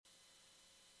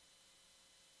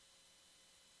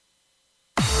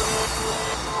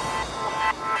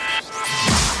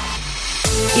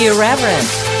Irreverent,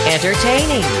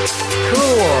 entertaining,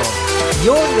 cool.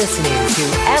 You're listening to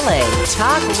LA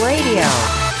Talk Radio.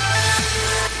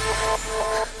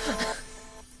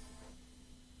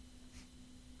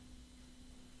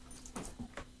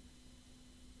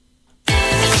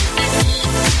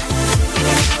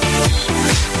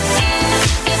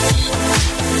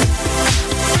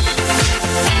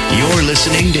 You're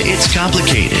listening to It's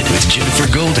Complicated with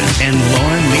Jennifer Golden and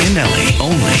Lauren Leonelli,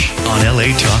 only on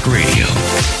LA Talk Radio.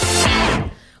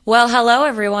 Well, hello,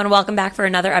 everyone. Welcome back for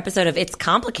another episode of It's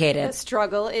Complicated. The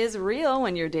struggle is real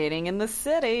when you're dating in the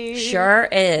city. Sure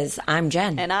is. I'm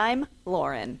Jen. And I'm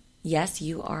Lauren. Yes,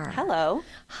 you are. Hello.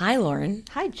 Hi, Lauren.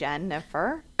 Hi,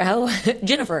 Jennifer. Oh,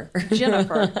 Jennifer.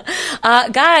 Jennifer.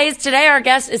 Guys, today our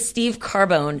guest is Steve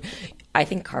Carbone. I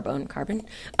think Carbone.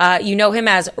 You know him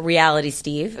as Reality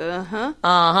Steve.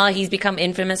 He's become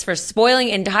infamous for spoiling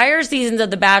entire seasons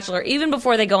of The Bachelor even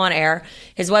before they go on air.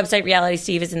 His website, Reality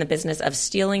Steve, is in the business of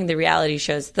stealing the reality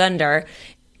show's thunder.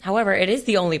 However, it is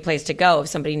the only place to go if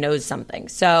somebody knows something.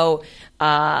 So,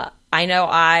 I know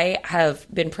I have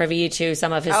been privy to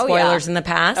some of his spoilers in the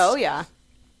past. Oh, yeah.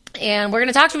 And we're going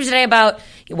to talk to him today about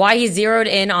why he zeroed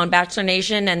in on Bachelor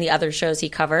Nation and the other shows he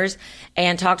covers,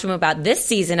 and talk to him about this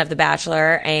season of The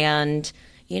Bachelor and,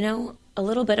 you know, a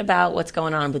little bit about what's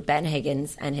going on with Ben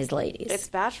Higgins and his ladies. It's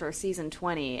Bachelor season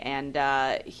 20, and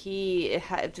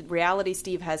Reality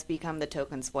Steve has become the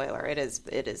token spoiler. It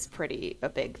is pretty a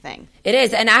big thing. It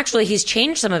is, and actually he's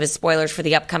changed some of his spoilers for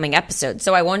the upcoming episode,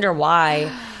 so I wonder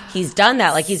why he's done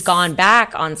that. Like, he's gone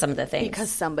back on some of the things. Because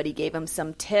somebody gave him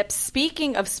some tips.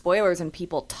 Speaking of spoilers and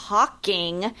people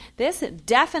talking, this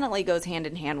definitely goes hand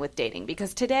in hand with dating.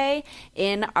 Because today,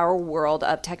 in our world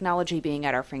of technology being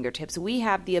at our fingertips, we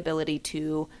have the ability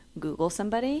to Google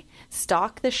somebody,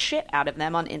 stalk the shit out of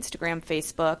them on Instagram,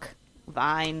 Facebook,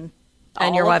 Vine.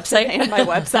 And your website? And my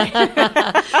website.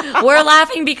 We're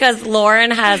laughing because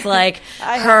Lauren has, like,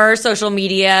 her social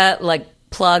media, like,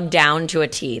 plugged down to a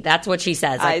T. That's what she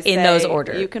says, like, in those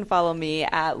orders. You can follow me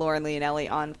at Lauren Leonelli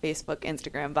on Facebook,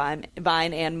 Instagram,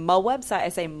 Vine, and my website. I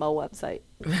say my website.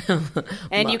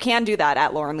 And you can do that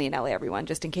at Lauren Leonelli, everyone,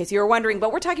 just in case you were wondering.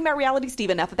 But we're talking about Reality Steve,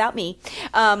 enough about me.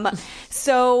 But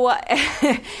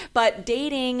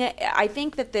dating, I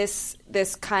think that this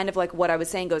kind of like what I was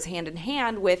saying goes hand in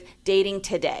hand with dating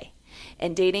today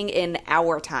and dating in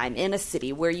our time in a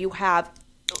city where you have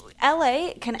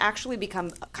LA can actually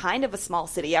become kind of a small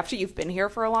city after you've been here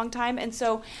for a long time. And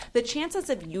so the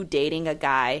chances of you dating a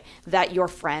guy that your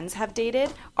friends have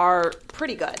dated are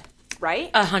pretty good,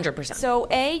 right? 100%. So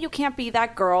you can't be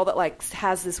that girl that like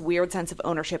has this weird sense of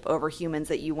ownership over humans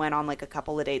that you went on like a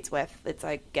couple of dates with. It's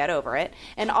like, get over it.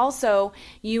 And also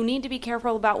you need to be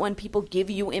careful about when people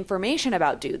give you information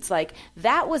about dudes. Like,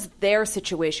 that was their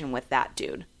situation with that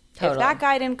dude. Totally. If that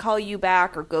guy didn't call you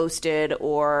back or ghosted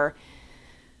or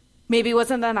maybe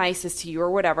wasn't the nicest to you or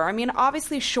whatever. I mean,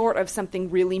 obviously short of something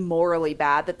really morally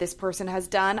bad that this person has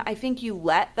done, I think you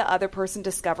let the other person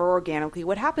discover organically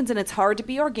what happens. And it's hard to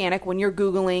be organic when you're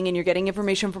Googling and you're getting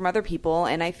information from other people.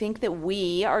 And I think that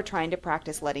we are trying to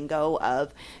practice letting go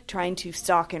of trying to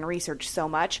stalk and research so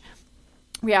much.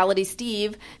 Reality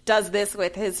Steve does this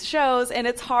with his shows, and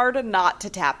it's hard not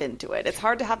to tap into it. It's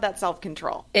hard to have that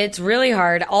self-control. It's really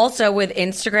hard. Also, with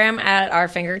Instagram at our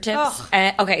fingertips.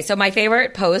 Okay, so my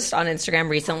favorite post on Instagram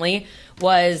recently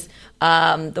was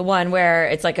the one where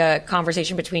it's like a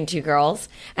conversation between two girls,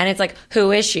 and it's like,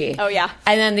 who is she? Oh, yeah.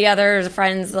 And then the other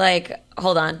friend's like,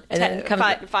 hold on. And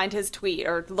then find his tweet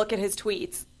or look at his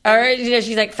tweets. Or, you know,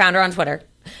 she's like, found her on Twitter.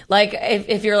 Like,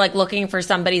 if you're, like, looking for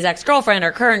somebody's ex-girlfriend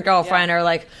or current girlfriend or,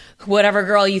 like, whatever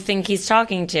girl you think he's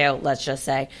talking to, let's just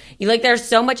say. There's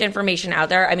so much information out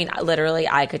there. I mean, literally,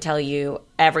 I could tell you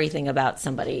everything about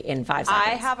somebody in 5 seconds.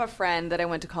 I have a friend that I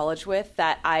went to college with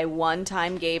that I one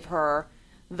time gave her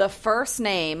the first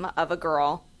name of a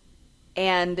girl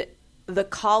and the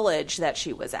college that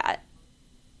she was at.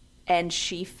 And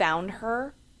she found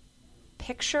her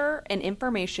picture and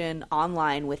information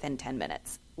online within 10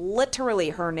 minutes. Literally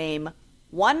her name,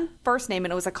 one first name,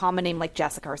 and it was a common name like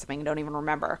Jessica or something, I don't even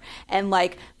remember. And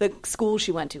like the school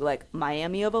she went to, like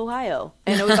Miami of Ohio.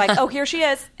 And it was like, oh, here she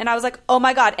is. And I was like, oh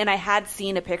my God. And I had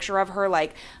seen a picture of her,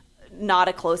 like not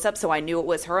a close up, so I knew it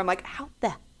was her. I'm like, how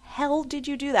the hell did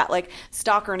you do that? Like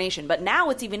Stalker Nation. But now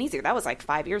it's even easier. That was like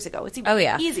 5 years ago. It's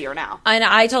even easier now. And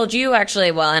I told you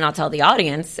actually, well, and I'll tell the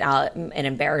audience an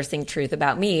embarrassing truth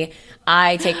about me.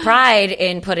 I take pride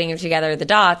in putting together the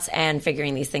dots and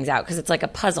figuring these things out because it's like a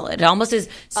puzzle. It almost is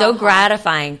so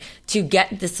gratifying to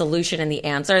get the solution and the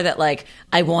answer that like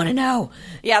I want to know.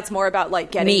 Yeah, it's more about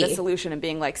like getting the solution and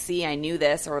being like, see, I knew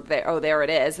this, or there it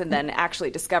is, and then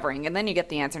actually discovering, and then you get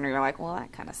the answer and you're like, well,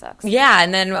 that kind of sucks. Yeah,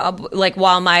 and then like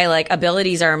while my like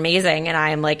abilities are amazing and I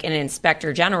am like an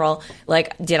inspector general,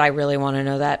 like did I really want to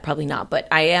know that? Probably not, but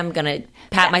I am gonna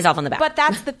pat myself on the back. But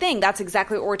that's the thing. That's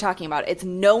exactly what we're talking about. It's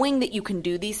knowing that you can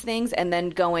do these things and then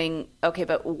going, okay,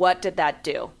 but what did that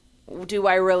do? Do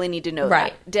I really need to know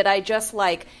that? Did I just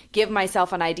like give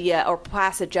myself an idea or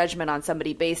pass a judgment on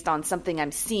somebody based on something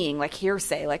I'm seeing, like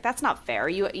hearsay? Like that's not fair.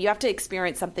 You have to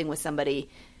experience something with somebody,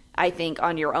 I think,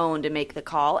 on your own to make the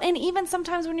call. And even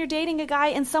sometimes when you're dating a guy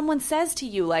and someone says to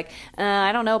you like,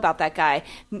 I don't know about that guy.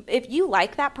 If you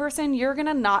like that person, you're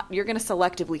gonna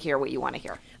selectively hear what you want to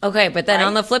hear. Okay, but then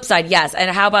on the flip side, yes. And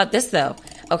how about this though?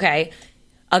 Okay.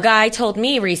 A guy told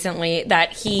me recently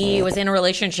that he was in a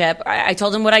relationship. I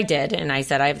told him what I did, and I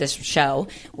said I have this show,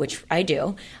 which I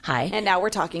do. Hi. And now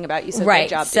we're talking about you, so right.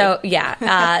 Good job, so, dude.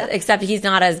 Yeah. Except he's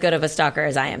not as good of a stalker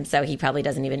as I am, so he probably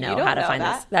doesn't even know how to find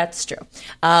this. That's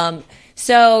true.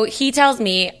 So he tells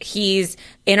me he's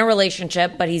in a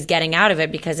relationship, but he's getting out of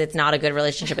it because it's not a good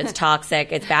relationship. It's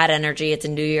toxic. It's bad energy. It's a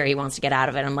new year. He wants to get out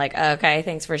of it. I'm like, okay,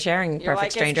 thanks for sharing, You're perfect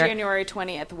like, stranger. It's January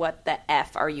 20th. What the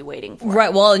F are you waiting for?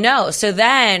 Right. Well, no. So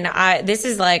then this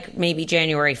is like maybe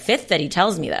January 5th that he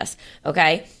tells me this.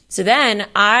 Okay. So then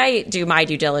I do my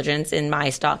due diligence in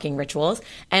my stalking rituals,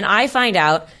 and I find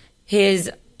out his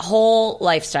whole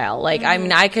lifestyle. Like, I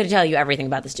mean, I could tell you everything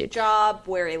about this dude. Job,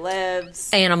 where he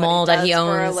lives, animal that he owns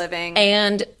for a living.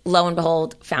 And lo and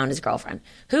behold, found his girlfriend,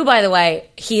 who, by the way,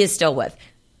 he is still with.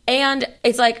 And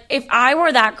it's like, if I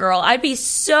were that girl, I'd be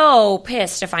so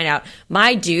pissed to find out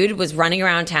my dude was running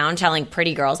around town telling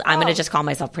pretty girls, I'm going to just call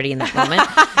myself pretty in that moment.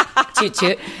 Toot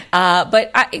toot.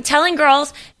 But telling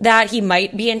girls that he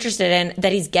might be interested in,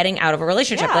 that he's getting out of a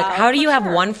relationship. Yeah, like, how do you have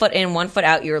sure. 1 foot in, 1 foot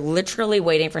out? You're literally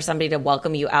waiting for somebody to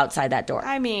welcome you outside that door.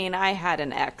 I mean, I had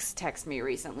an ex text me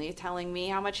recently telling me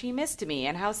how much he missed me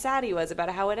and how sad he was about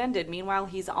how it ended. Meanwhile,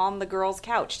 he's on the girl's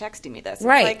couch texting me this. It's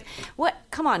right. like, what?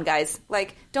 Come on, guys.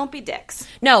 Like, don't be dicks.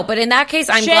 No, but in that case,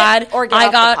 I'm Shit glad or get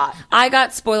off the pot. I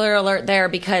got spoiler alert there,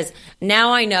 because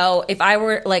now I know if I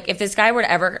were like, if this guy were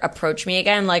to ever approach me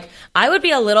again, like I would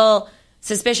be a little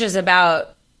suspicious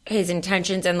about his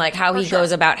intentions and like how he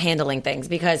goes about handling things,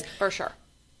 because for sure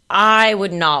I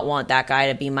would not want that guy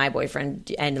to be my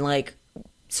boyfriend and like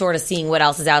sort of seeing what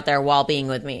else is out there while being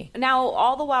with me. Now,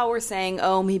 all the while we're saying,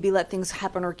 oh, maybe let things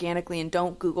happen organically and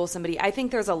don't Google somebody. I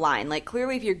think there's a line. Like,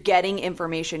 clearly, if you're getting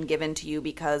information given to you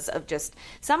because of just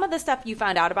some of the stuff you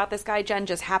found out about this guy, Jen,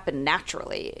 just happened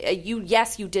naturally.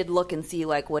 Yes, you did look and see,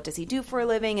 like, what does he do for a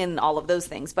living and all of those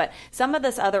things. But some of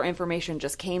this other information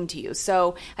just came to you.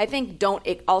 So I think don't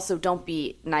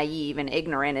be naive and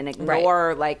ignorant and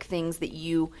ignore, like, things that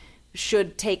you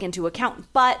should take into account.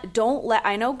 But don't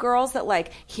I know girls that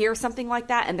like hear something like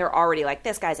that and they're already like,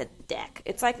 this guy's a dick.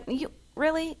 It's like, you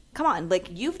really? Come on. Like,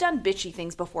 you've done bitchy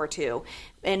things before too.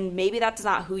 And maybe that's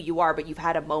not who you are, but you've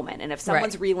had a moment. And if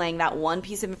someone's relaying that one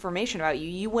piece of information about you,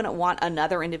 you wouldn't want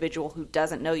another individual who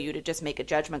doesn't know you to just make a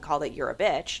judgment call that you're a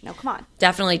bitch. No, come on.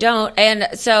 Definitely don't. And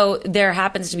so there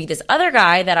happens to be this other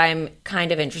guy that I'm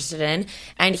kind of interested in,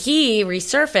 and he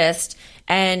resurfaced.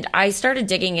 And I started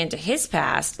digging into his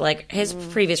past, like his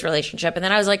previous relationship. And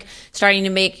then I was like starting to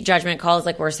make judgment calls,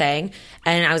 like we're saying.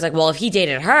 And I was like, well, if he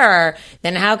dated her,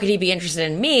 then how could he be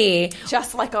interested in me?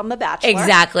 Just like on The Bachelor.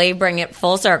 Exactly. Bring it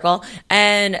full circle.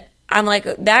 And I'm like,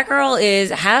 that girl is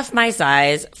half my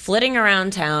size, flitting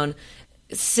around town,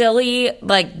 silly,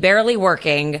 like barely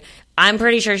working. I'm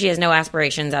pretty sure she has no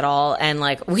aspirations at all. And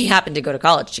like, we happen to go to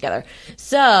college together.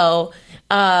 So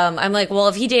I'm like, well,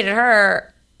 if he dated her,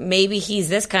 maybe he's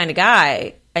this kind of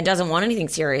guy and doesn't want anything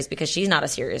serious because she's not a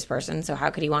serious person. So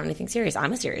how could he want anything serious?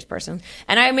 I'm a serious person.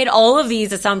 And I made all of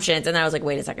these assumptions. And then I was like,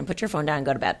 wait a second, put your phone down and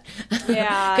go to bed.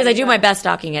 Yeah. Because I do my best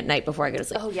stalking at night before I go to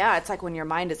sleep. Oh, yeah. It's like when your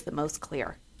mind is the most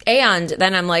clear. And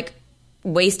then I'm like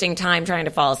wasting time trying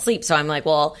to fall asleep. So I'm like,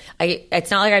 well, it's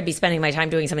not like I'd be spending my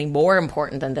time doing something more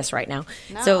important than this right now.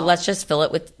 No. So let's just fill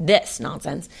it with this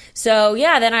nonsense. So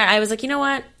yeah, then I was like, you know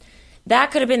what?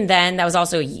 That could have been then. That was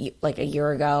also like a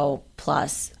year ago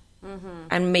plus. Mm-hmm.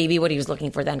 And maybe what he was looking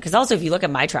for then. Because also, if you look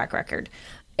at my track record,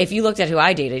 if you looked at who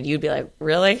I dated, you'd be like,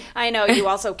 really? I know. You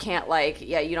also can't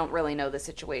you don't really know the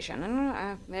situation.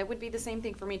 And it would be the same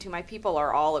thing for me, too. My people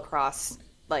are all across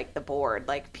like the board.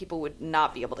 Like people would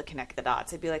not be able to connect the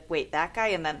dots. They'd be like, wait, that guy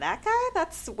and then that guy?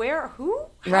 That's where? Who?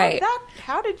 Right.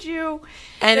 How did you?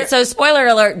 And so, spoiler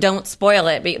alert, don't spoil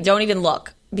it. Don't even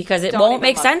look, because it won't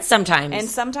make sense sometimes. And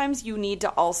sometimes you need to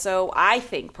also, I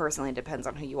think personally, it depends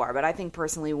on who you are, but I think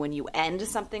personally when you end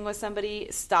something with somebody,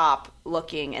 stop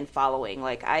looking and following.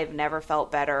 Like, I've never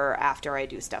felt better after I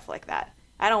do stuff like that.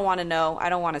 I don't want to know. I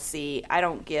don't want to see. I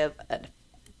don't give an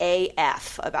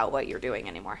AF about what you're doing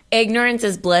anymore. Ignorance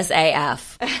is bliss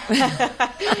AF.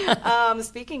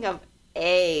 Speaking of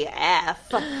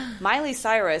AF, Miley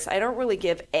Cyrus, I don't really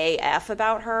give AF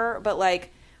about her, but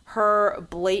like her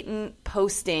blatant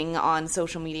posting on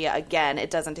social media, again, it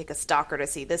doesn't take a stalker to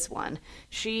see this one.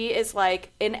 She is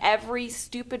like in every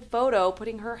stupid photo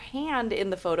putting her hand in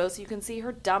the photo so you can see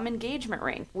her dumb engagement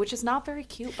ring, which is not very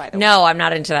cute, by the way. No, I'm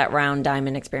not into that round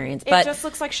diamond experience. But it just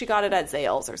looks like she got it at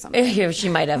Zales or something. She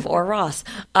might have, or Ross.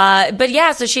 But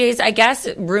yeah, so she's, I guess,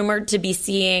 rumored to be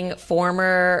seeing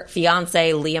former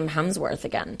fiance Liam Hemsworth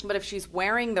again. But if she's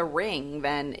wearing the ring,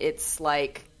 then it's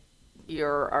like,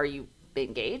 are you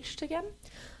engaged again?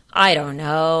 I don't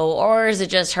know. Or is it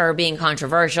just her being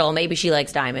controversial? Maybe she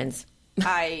likes diamonds.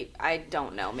 I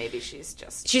don't know. Maybe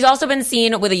she's also been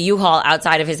seen with a U-Haul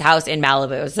outside of his house in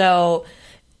Malibu. So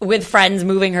with friends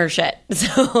moving her shit.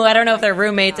 So I don't know if they're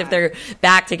roommates, if they're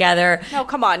back together. No,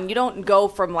 come on. You don't go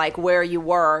from like where you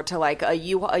were to like a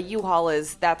U-Haul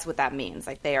is, that's what that means.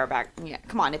 Like they are back. Yeah,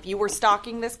 come on. If you were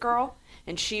stalking this girl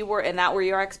and that were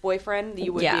your ex-boyfriend,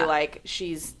 you would be like,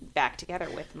 she's back together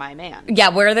with my man. Yeah,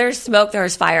 where there's smoke,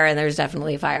 there's fire, and there's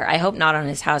definitely fire. I hope not on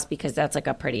his house, because that's like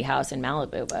a pretty house in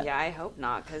Malibu. But yeah, I hope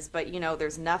not, but you know,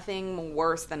 there's nothing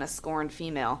worse than a scorned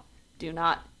female. Do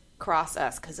not cross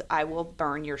us, because I will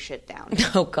burn your shit down.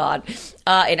 Oh, God.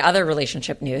 In other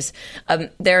relationship news,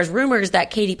 there's rumors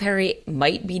that Katy Perry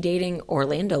might be dating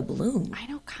Orlando Bloom. I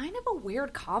know, kind of a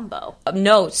weird combo.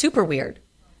 No, super weird.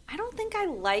 I don't think I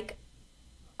like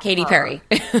Katy Perry.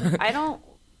 I don't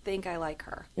think I like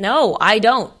her. No, I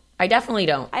don't. I definitely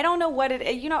don't. I don't know what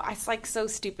it, you know, it's like so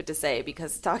stupid to say,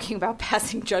 because talking about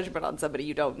passing judgment on somebody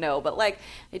you don't know, but like,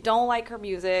 I don't like her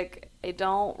music. I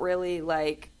don't really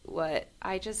like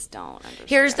I just don't understand.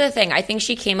 Here's the thing. I think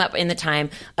she came up in the time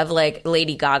of like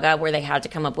Lady Gaga, where they had to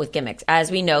come up with gimmicks. As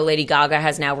we know, Lady Gaga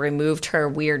has now removed her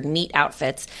weird meat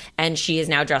outfits, and she is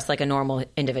now dressed like a normal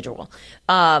individual.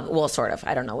 Well, sort of.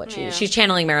 I don't know what she is. She's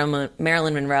channeling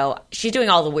Marilyn Monroe. She's doing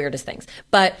all the weirdest things,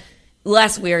 but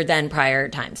less weird than prior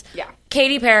times. Yeah.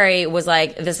 Katy Perry was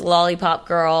like this lollipop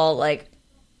girl, like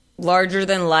larger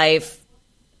than life,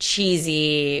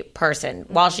 cheesy person.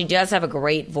 While she does have a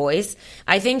great voice,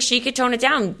 I think she could tone it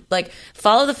down, like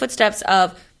follow the footsteps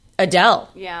of Adele.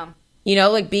 Yeah. You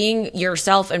know, like being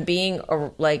yourself and being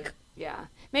like, yeah.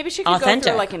 Maybe she could authentic.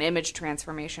 go through like an image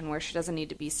transformation where she doesn't need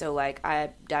to be so like, I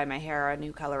dye my hair a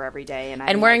new color every day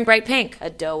and wearing like bright pink,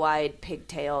 a doe-eyed,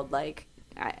 pigtailed, like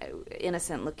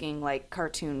innocent looking like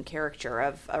cartoon caricature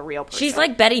of a real person. She's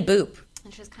like Betty Boop.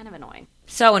 And she's kind of annoying.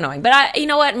 So annoying. But you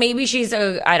know what? Maybe she's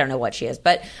I don't know what she is.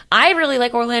 But I really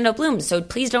like Orlando Bloom, so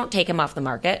please don't take him off the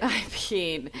market. I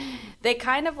mean, they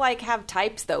kind of like have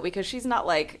types, though, because she's not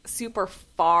like super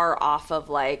far off of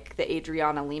like the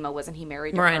Adriana Lima. Wasn't he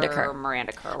married to Miranda her? Kerr.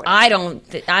 Miranda Kerr.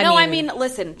 I mean,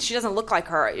 listen, she doesn't look like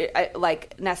her,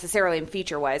 like necessarily in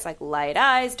feature-wise. Like light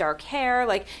eyes, dark hair,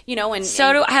 like, you know.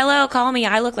 Hello, call me.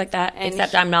 I look like that,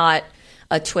 except I'm not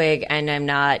a twig and I'm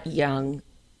not young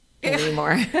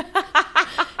anymore.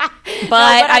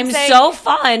 But I'm so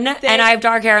fun, and I have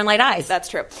dark hair and light eyes. That's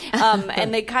true.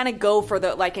 And they kind of go for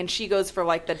the, like, and she goes for,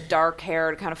 like, the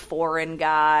dark-haired kind of foreign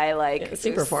guy, like...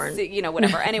 Super foreign. You know,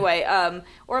 whatever. Anyway,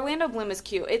 Orlando Bloom is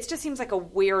cute. It just seems like a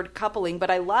weird coupling,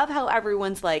 but I love how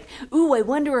everyone's like, ooh, I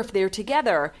wonder if they're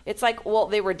together. It's like, well,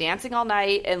 they were dancing all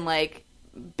night and, like,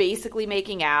 basically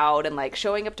making out and, like,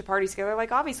 showing up to parties together.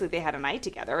 Like, obviously they had a night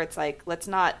together. It's like, let's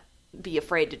not be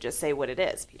afraid to just say what it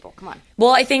is, people. Come on.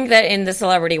 Well, I think that in the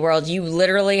celebrity world, you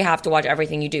literally have to watch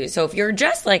everything you do. So if you're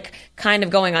just like kind of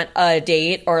going on a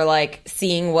date or like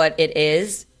seeing what it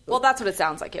is. Well, that's what it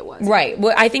sounds like it was. Right.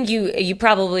 Well, I think you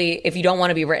probably, if you don't want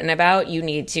to be written about, you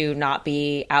need to not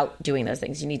be out doing those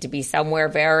things. You need to be somewhere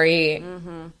very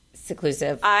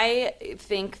seclusive. I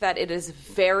think that it is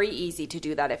very easy to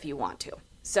do that if you want to.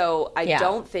 So I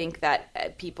don't think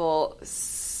that people...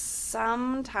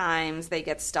 Sometimes they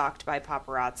get stalked by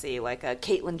paparazzi, like a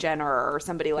Caitlyn Jenner or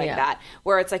somebody like that,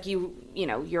 where it's like you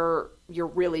know, you're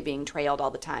really being trailed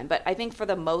all the time. But I think for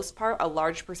the most part, a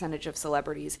large percentage of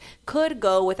celebrities could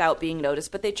go without being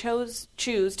noticed, but they choose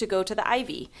to go to the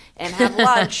Ivy and have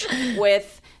lunch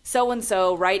with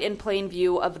so-and-so right in plain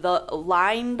view of the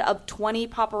line of 20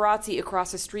 paparazzi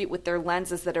across the street with their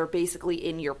lenses that are basically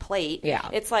in your plate. Yeah.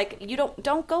 It's like, you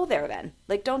don't go there then.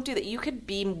 Like, don't do that. You could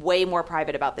be way more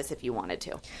private about this if you wanted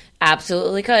to.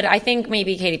 Absolutely could. I think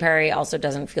maybe Katy Perry also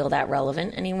doesn't feel that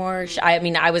relevant anymore. I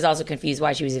mean, I was also confused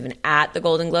why she was even at the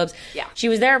Golden Globes. Yeah. She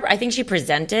was there, I think she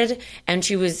presented, and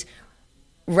she was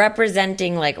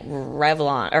representing like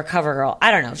Revlon or CoverGirl.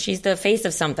 I don't know. She's the face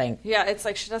of something. Yeah, it's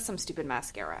like she does some stupid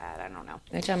mascara ad. I don't know.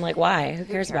 Which I'm like, why? Who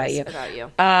cares about you?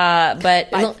 Bye, But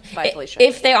Felicia.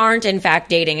 if they aren't in fact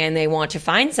dating and they want to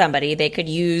find somebody, they could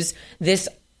use this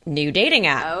new dating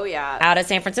app. Oh, yeah. Out of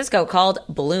San Francisco called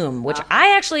Bloom, which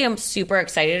I actually am super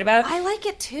excited about. I like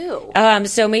it too.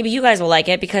 So maybe you guys will like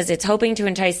it because it's hoping to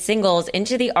entice singles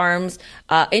into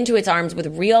its arms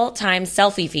with real-time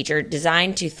selfie feature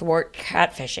designed to thwart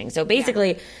catfishing. So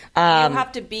basically, you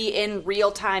have to be in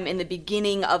real time in the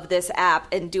beginning of this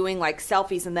app and doing like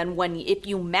selfies, and then if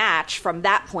you match from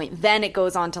that point, then it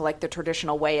goes on to like the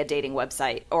traditional way a dating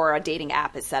website or a dating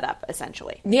app is set up,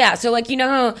 essentially. yeah. So like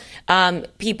how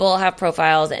people have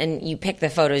profiles and you pick the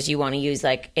photos you want to use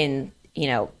like in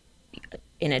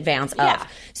advance Yeah. of.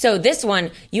 So this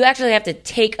one, you actually have to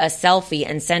take a selfie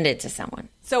and send it to someone.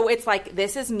 So it's like,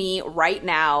 this is me right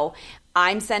now.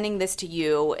 I'm sending this to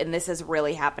you, and this is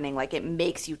really happening. Like, it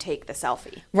makes you take the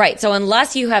selfie. Right. So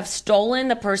unless you have stolen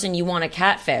the person you want to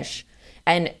catfish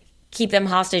and keep them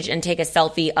hostage and take a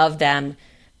selfie of them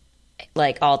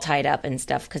like all tied up and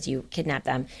stuff because you kidnapped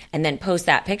them and then post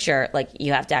that picture, like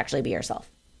you have to actually be yourself.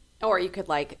 Or you could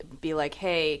like be like,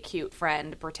 hey, cute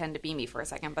friend, pretend to be me for a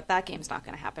second. But that game's not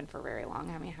going to happen for very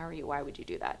long. I mean, why would you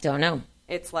do that? Don't know.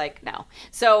 It's like, no.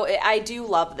 So I do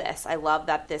love this. I love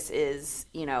that this is,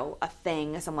 a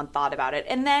thing. Someone thought about it.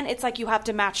 And then it's like you have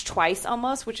to match twice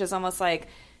almost, which is almost like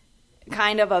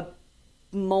kind of a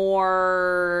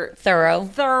more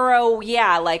Thorough.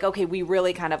 Yeah. Like, okay, we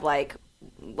really kind of like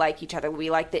each other. We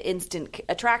like the instant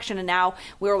attraction. And now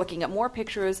we're looking at more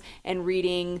pictures and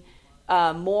reading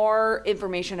more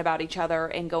information about each other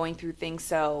and going through things.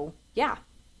 So, yeah.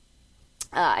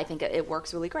 I think it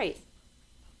works really great.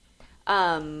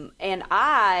 And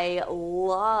I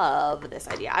love this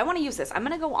idea. I want to use this. I'm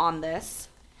going to go on this,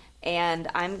 and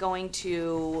I'm going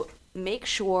to make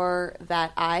sure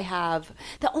that I have...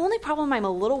 The only problem I'm a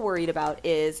little worried about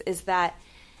is that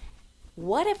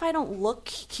what if I don't look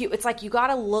cute? It's like you got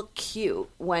to look cute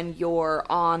when you're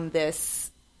on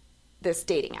this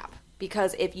dating app.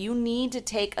 Because if you need to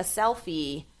take a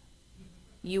selfie...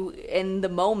 you in the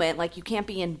moment, like you can't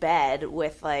be in bed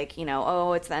with like,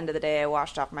 it's the end of the day, I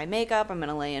washed off my makeup, I'm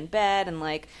gonna lay in bed and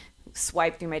like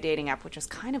swipe through my dating app, which is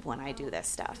kind of when I do this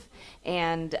stuff,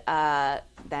 and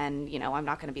then I'm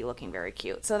not gonna be looking very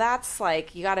cute. So that's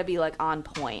like, you gotta be like on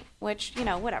point, which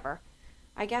whatever.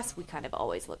 I guess we kind of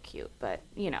always look cute, but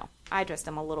I just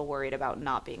am a little worried about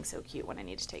not being so cute when I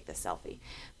need to take this selfie.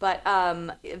 But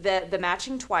the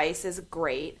matching twice is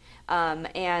great,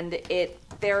 and it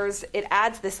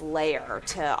adds this layer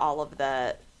to all of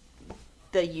the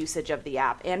usage of the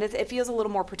app, and it feels a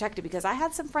little more protected because I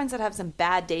had some friends that have some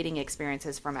bad dating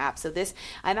experiences from apps. So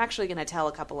I'm actually going to tell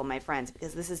a couple of my friends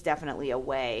because this is definitely a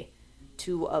way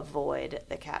to avoid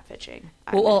the catfishing.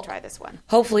 I'm going to try this one.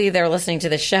 Hopefully they're listening to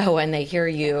the show and they hear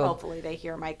you. Hopefully they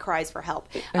hear my cries for help.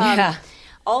 Yeah.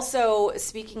 Also,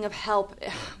 speaking of help,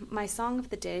 my song of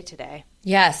the day today.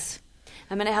 Yes.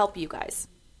 I'm going to help you guys.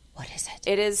 What is it?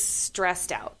 It is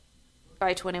Stressed Out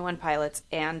by 21 Pilots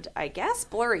and I guess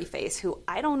Blurryface, who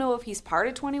I don't know if he's part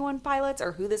of 21 Pilots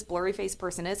or who this Blurryface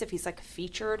person is, if he's like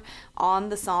featured on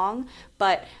the song,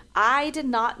 but I did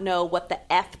not know what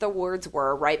the words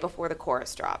were right before the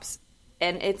chorus drops.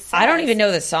 And it's I don't even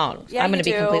know this song. Yeah, I'm going to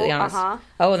be completely honest. Uh-huh.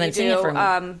 Oh, and then You sing it for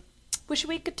me. Wish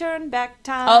we could turn back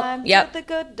time yep. to the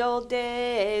good old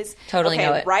days. Totally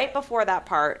know it. Right before that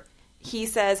part, he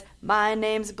says, my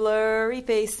name's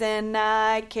Blurryface and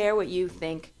I care what you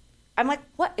think. I'm like,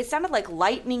 what? It sounded like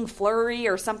lightning flurry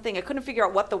or something. I couldn't figure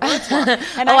out what the words were.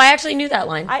 And I actually knew that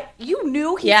line. You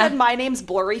knew he said, my name's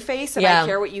Blurryface and I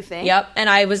care what you think? Yep. And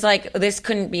I was like, this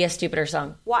couldn't be a stupider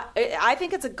song. Why? I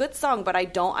think it's a good song, but I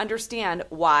don't understand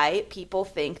why people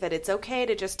think that it's okay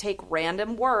to just take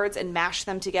random words and mash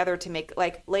them together to make,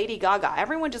 like, Lady Gaga.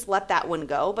 Everyone just let that one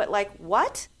go, but, like,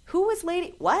 what? Who is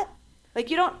Lady... What? Like,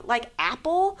 you don't, like,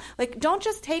 Apple? Like, don't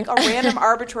just take a random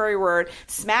arbitrary word,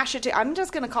 smash it to... I'm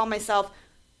just going to call myself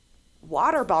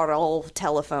water bottle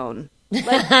telephone.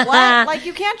 Like, what? Like,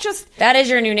 you can't just... That is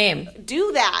your new name.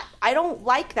 Do that. I don't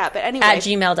like that. But anyway... At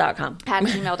gmail.com. At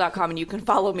gmail.com. And you can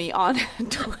follow me on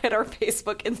Twitter,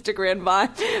 Facebook, Instagram,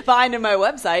 Vine, and my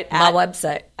website. My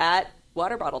website. At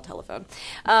water bottle telephone.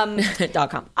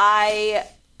 .com.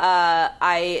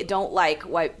 I don't like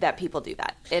that people do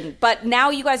that. But now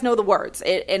you guys know the words.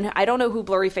 And I don't know who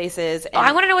Blurryface is. And,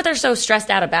 I want to know what they're so stressed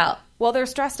out about. Well, they're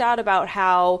stressed out about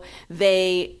how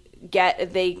they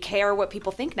care what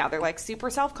people think now. They're like super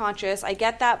self-conscious. I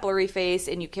get that,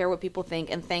 Blurryface, and you care what people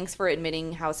think. And thanks for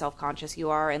admitting how self-conscious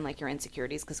you are and like your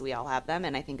insecurities, because we all have them.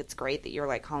 And I think it's great that you're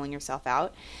like calling yourself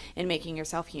out and making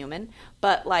yourself human.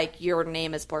 But like your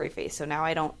name is Blurryface, so now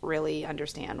I don't really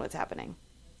understand what's happening.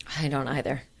 I don't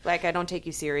either. Like, I don't take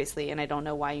you seriously, and I don't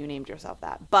know why you named yourself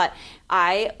that. But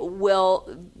I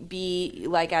will be,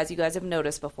 like, as you guys have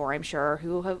noticed before, I'm sure,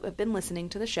 who have been listening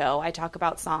to the show, I talk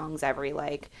about songs every,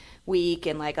 like, week,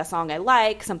 and, like, a song I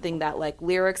like, something that, like,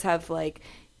 lyrics have, like,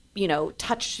 you know,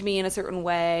 touched me in a certain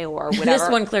way or whatever. This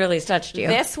one clearly has touched you.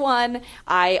 This one,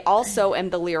 I also am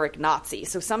the lyric Nazi.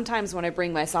 So sometimes when I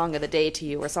bring my song of the day to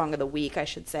you, or song of the week, I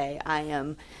should say, I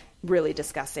am really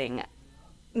discussing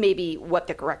maybe what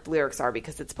the correct lyrics are,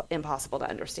 because it's impossible to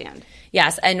understand.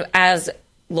 Yes, and as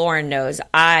Lauren knows,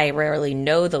 I rarely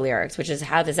know the lyrics, which is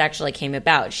how this actually came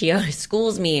about. She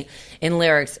schools me in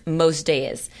lyrics most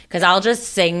days, because I'll just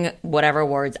sing whatever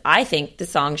words I think the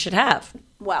song should have.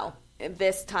 Well,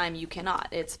 this time you cannot.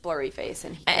 It's Blurryface,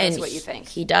 and he cares what you think.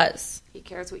 He does. He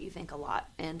cares what you think a lot,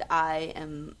 and I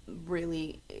am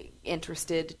really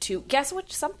interested to guess what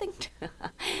something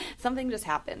just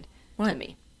happened to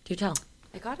me. Do tell.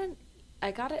 I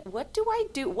got it. What do I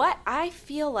do? What? I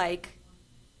feel like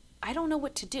I don't know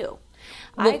what to do.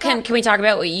 Well, can we talk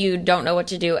about what you don't know what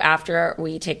to do after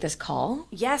we take this call?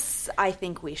 Yes, I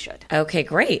think we should. Okay,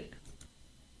 great.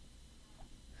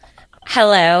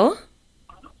 Hello.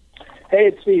 Hey,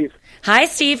 it's Steve. Hi,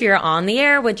 Steve. You're on the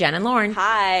air with Jen and Lauren.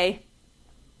 Hi.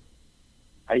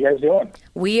 How you guys doing?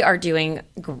 We are doing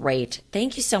great.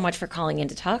 Thank you so much for calling in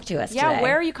to talk to us today. Yeah,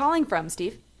 where are you calling from,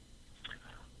 Steve?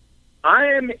 I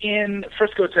am in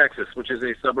Frisco, Texas, which is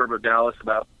a suburb of Dallas,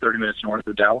 about 30 minutes north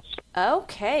of Dallas.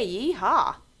 Okay,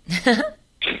 yeehaw.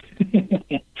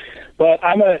 But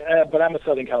I'm a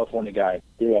Southern California guy.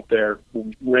 Grew up there,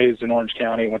 raised in Orange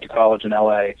County, went to college in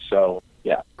LA. So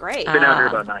yeah, great. Been out here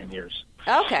about 9 years.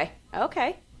 Okay.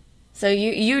 So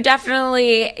you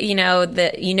definitely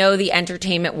the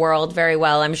entertainment world very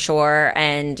well, I'm sure,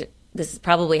 and this is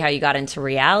probably how you got into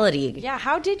reality. Yeah,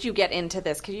 how did you get into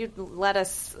this? Could you let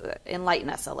us enlighten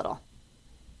us a little?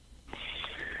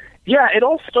 Yeah, it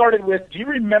all started with, do you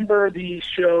remember the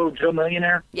show Joe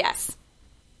Millionaire? Yes.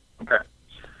 Okay.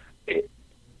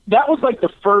 That was like the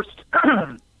first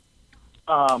kind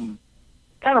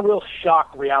of real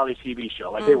shock reality TV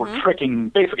show. Like they were tricking,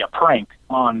 basically a prank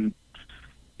on,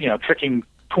 tricking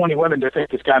 20 women to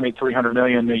think this guy made $300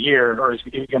 million a year, or is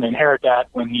he going to inherit that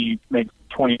when he made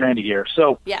 $20,000 a year?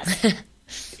 So yes.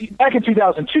 Back in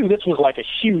 2002, this was like a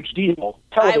huge deal.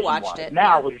 I watched it.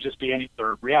 Now yeah. it would just be any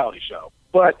other reality show.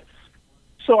 But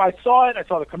so I saw it. I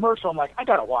saw the commercial. I'm like, I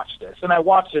got to watch this. And I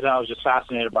watched it, and I was just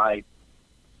fascinated by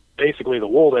basically the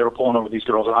wool they were pulling over these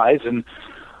girls' eyes. And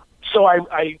so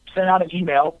I sent out an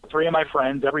email to 3 of my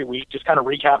friends every week, just kind of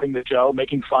recapping the show,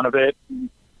 making fun of it,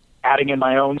 adding in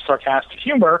my own sarcastic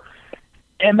humor.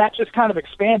 And that just kind of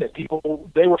expanded.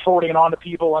 People, they were forwarding it on to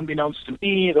people unbeknownst to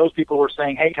me. Those people were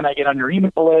saying, hey, can I get on your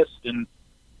email list? And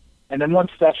then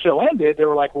once that show ended, they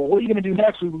were like, well, what are you going to do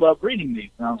next? We love reading these.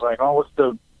 And I was like, oh,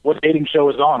 what dating show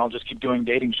is on? I'll just keep doing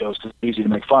dating shows because it's easy to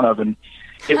make fun of. And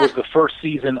it was the first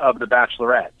season of The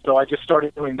Bachelorette. So I just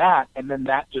started doing that, and then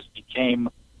that just became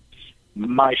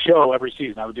my show every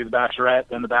season. I would do The Bachelorette,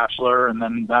 then The Bachelor, and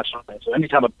then Bachelorette. So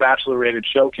anytime a Bachelor-rated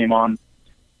show came on,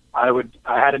 I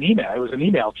had an email. It was an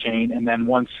email chain, and then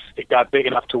once it got big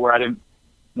enough to where I didn't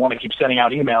want to keep sending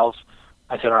out emails,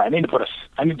 I said, all right, I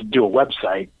need to do a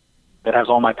website that has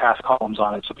all my past columns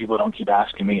on it so people don't keep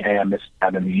asking me, hey, I missed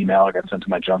that in the email, I got sent to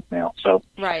my junk mail. So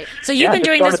right. So you've been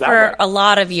doing this for a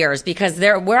lot of years, because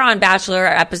we're on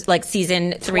Bachelor like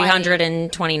season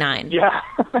 329. Yeah.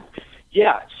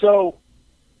 Yeah. So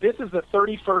this is the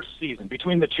 31st season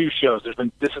between the two shows. This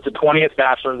is the 20th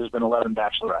Bachelor. There's been 11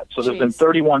 Bachelorettes. So there's been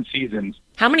 31 seasons.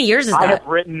 How many years is that? I have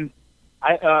written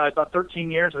about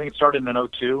 13 years. I think it started in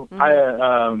 02,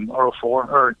 or 04,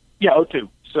 or 02.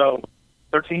 So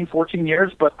 13, 14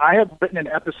 years. But I have written an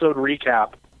episode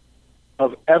recap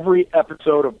of every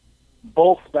episode of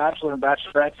both Bachelor and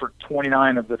Bachelorette for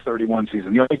 29 of the 31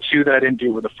 seasons. The only 2 that I didn't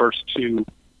do were the first 2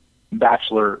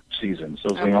 Bachelor seasons.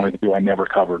 Those are the only 2 I never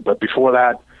covered. But before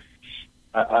that,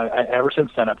 I ever since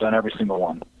then, I've done every single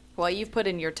one. Well, you've put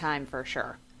in your time for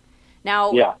sure.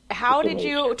 Now, how did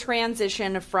you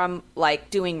transition from like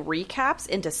doing recaps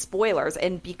into spoilers?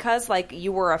 And because like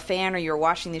you were a fan or you were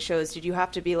watching these shows, did you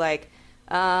have to be like,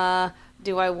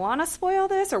 do I want to spoil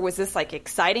this? Or was this, like,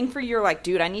 exciting for you? You're like,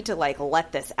 dude, I need to, like,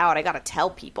 let this out. I got to tell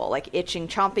people, like,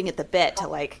 chomping at the bit to,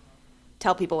 like,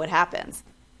 tell people what happens.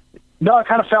 No, it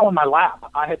kind of fell in my lap.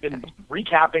 I had been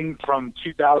recapping from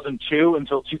 2002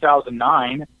 until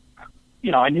 2009.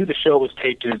 You know, I knew the show was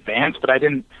taped in advance, but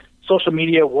social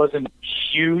media wasn't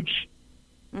huge.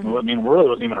 Mm-hmm. I mean, really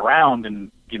wasn't even around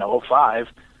in, 2005.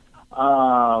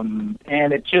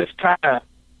 And it just kind of,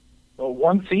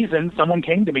 one season, someone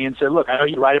came to me and said, look, I know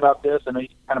you write about this, I know you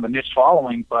kind of a niche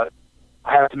following, but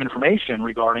I have some information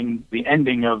regarding the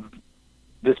ending of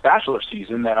this Bachelor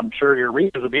season that I'm sure your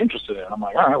readers would be interested in. I'm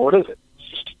like, all right, what is it?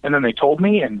 And then they told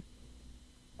me, and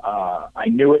I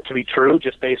knew it to be true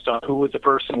just based on who the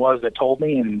person was that told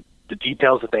me and the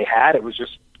details that they had. It was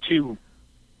just too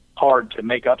hard to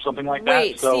make up something like that.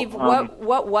 Wait, so, Steve,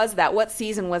 what was that? What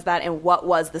season was that, and what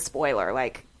was the spoiler?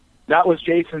 Like, that was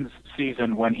Jason's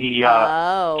season when he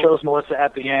chose Melissa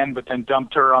at the end, but then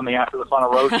dumped her on the After the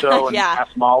Final Roadshow and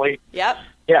asked Molly. Yep.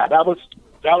 Yeah, that was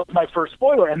my first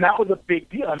spoiler, and that was a big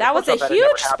deal. I mean, that was a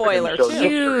huge spoiler, too.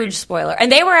 Huge spoiler.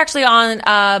 And they were actually on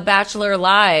Bachelor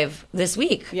Live this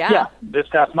week. Yeah, this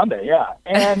past Monday, yeah.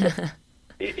 And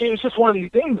it was just one of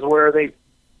these things where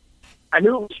I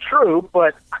knew it was true,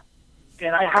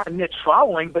 and I had a niche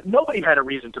following, but nobody had a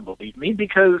reason to believe me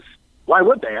because why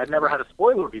would they? I'd never had a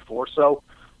spoiler before, so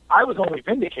I was only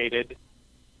vindicated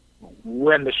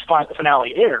when the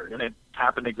finale aired, and it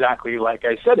happened exactly like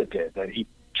I said it did, that he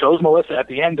chose Melissa at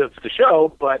the end of the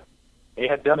show, but they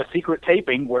had done a secret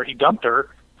taping where he dumped her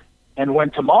and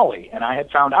went to Molly, and I had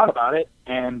found out about it,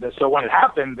 and so when it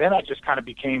happened, then I just kind of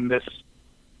became this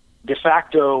de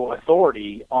facto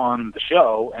authority on the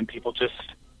show, and people just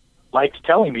liked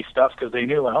telling me stuff because they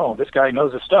knew, oh, this guy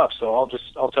knows his stuff, so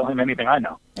I'll tell him anything I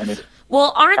know. And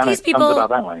aren't these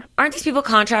people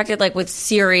contracted like with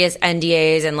serious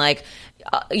NDAs and like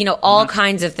all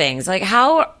kinds of things? Like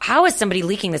how is somebody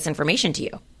leaking this information to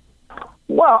you?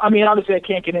 Well, I mean, obviously I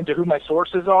can't get into who my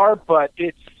sources are, but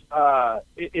it's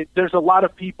there's a lot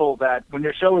of people that when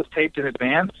your show is taped in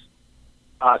advance,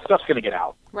 stuff's going to get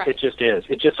out. Right. It just is.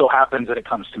 It just so happens that it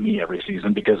comes to me every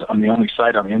season because I'm the only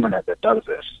site on the internet that does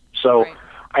this. So right.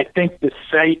 I think the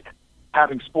site,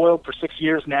 having spoiled for 6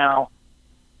 years now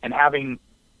and having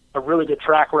a really good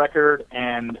track record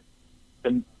and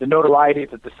the notoriety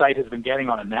that the site has been getting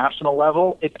on a national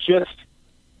level, it just,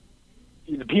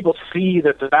 the people see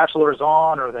that The Bachelor is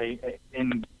on, or they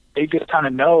just kind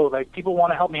of know, like, people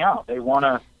want to help me out. They want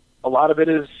to, a lot of it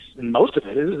is, and most of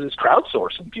it is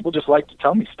crowdsourcing. People just like to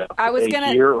tell me stuff they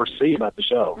hear or see about the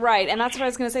show. Right, and that's what I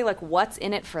was going to say, like, what's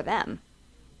in it for them?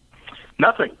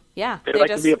 Nothing. Yeah. They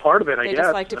like to be a part of it, I guess. They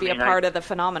just like to be a part of the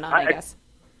phenomenon, I guess.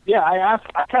 Yeah, I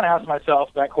kind of asked myself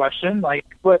that question, like,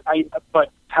 but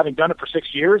having done it for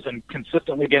 6 years and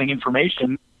consistently getting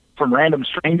information from random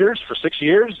strangers for 6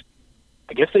 years,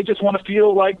 I guess they just want to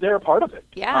feel like they're a part of it.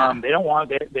 Yeah. They don't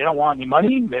want any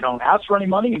money. They don't ask for any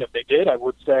money, and if they did, I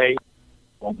would say,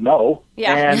 well, no.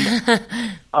 Yeah.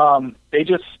 And they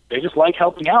just like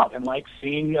helping out and like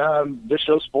seeing this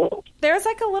show spoiled. There's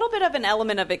like a little bit of an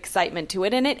element of excitement to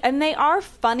it, and they are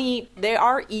funny. They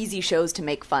are easy shows to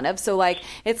make fun of. So like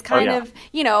it's kind of,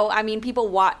 I mean,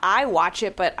 I watch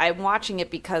it, but I'm watching it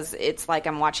because it's like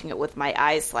I'm watching it with my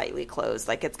eyes slightly closed.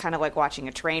 Like it's kind of like watching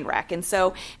a train wreck. And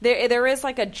so there is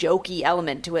like a jokey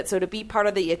element to it. So to be part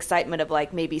of the excitement of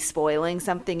like maybe spoiling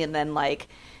something and then like,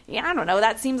 yeah, I don't know.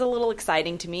 That seems a little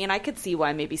exciting to me, and I could see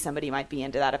why maybe somebody might be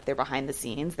into that if they're behind the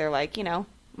scenes. They're like,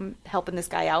 I'm helping this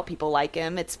guy out. People like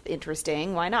him. It's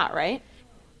interesting. Why not, right?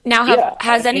 Now,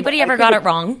 has anybody ever got it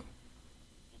wrong?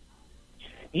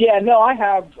 Yeah, no, I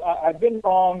have. I've been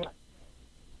wrong.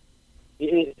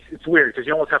 It's weird because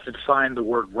you almost have to define the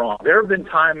word wrong. There have been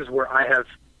times where I have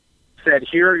said,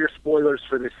 here are your spoilers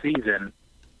for this season.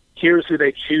 Here's who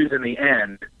they choose in the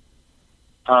end.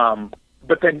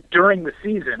 But then during the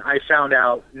season, I found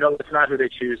out, no, it's not who they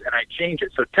choose, and I changed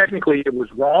it. So technically it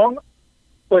was wrong,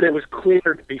 but it was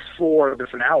cleared before the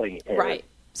finale aired. Right.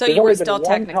 So you were still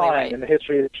technically right. There's only been one time in the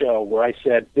history of the show where I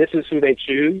said, this is who they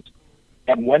choose,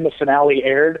 and when the finale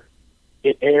aired,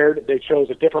 they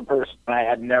chose a different person, and I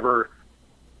had never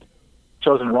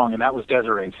chosen wrong, and that was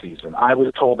Desiree's season. I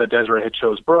was told that Desiree had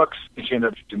chose Brooks, and she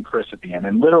ended up choosing Chris at the end.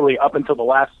 And literally up until the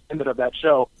last minute of that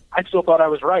show, I still thought I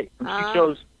was right.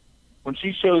 When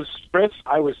she chose Chris,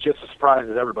 I was just as surprised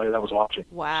as everybody that was watching.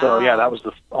 Wow. So, yeah, that was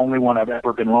the only one I've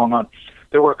ever been wrong on.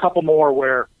 There were a couple more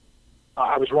where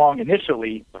I was wrong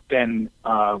initially, but then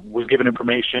was given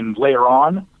information later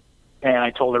on, and I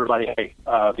told everybody, hey,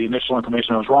 the initial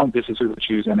information I was wrong, this is who to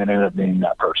choose, and it ended up being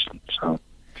that person. So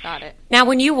Got it. Now,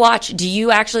 when you watch, do you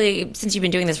actually, since you've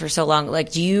been doing this for so long,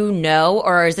 like, do you know,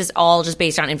 or is this all just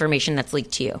based on information that's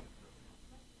leaked to you?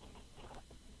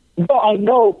 Well, I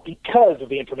know because of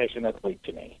the information that's leaked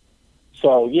to me.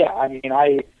 So, yeah, I mean,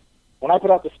 when I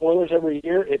put out the spoilers every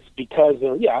year, it's because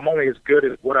of, I'm only as good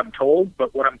as what I'm told,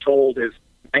 but what I'm told is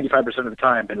 95% of the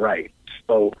time been right.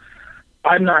 So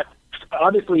I'm not,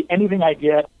 obviously, anything I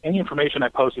get, any information I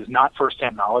post is not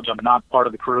firsthand knowledge. I'm not part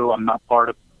of the crew. I'm not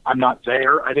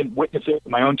there. I didn't witness it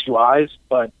with my own two eyes,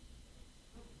 but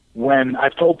when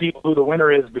I've told people who the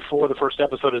winner is before the first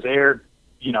episode is aired,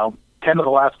 10 of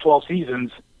the last 12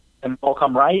 seasons, and all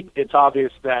come right, it's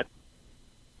obvious that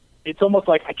it's almost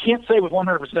like I can't say with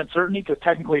 100% certainty, because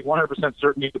technically 100%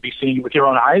 certainty could be seen with your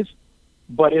own eyes,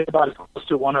 but it's about as close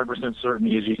to 100%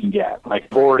 certainty as you can get. Like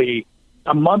already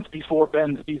a month before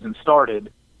Ben's season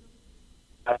started,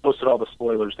 I posted all the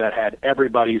spoilers that had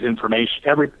everybody's information,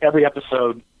 every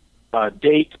episode,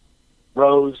 date,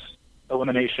 rose,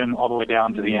 elimination, all the way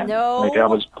down to the end. No that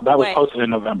was way. Posted in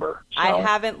November. So. I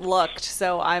haven't looked,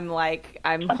 so I'm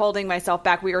holding myself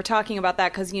back. We were talking about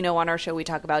that because, on our show we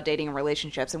talk about dating and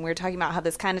relationships, and we were talking about how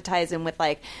this kind of ties in with,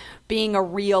 like, being a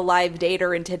real live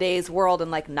dater in today's world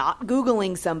and, like, not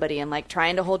Googling somebody and, like,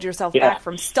 trying to hold yourself back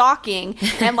from stalking.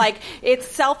 And, like, it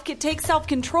takes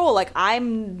self-control. Like, I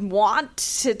want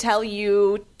to tell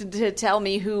you to tell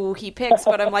me who he picks,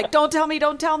 but I'm like, don't tell me.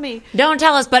 Don't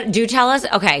tell us, but do tell us.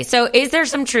 Okay, so is there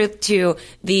some truth to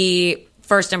the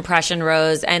first impression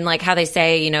rose, and like how they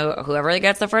say, whoever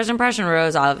gets the first impression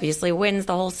rose obviously wins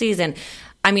the whole season?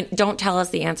 I mean, don't tell us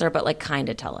the answer, but like kind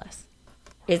of tell us.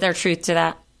 Is there truth to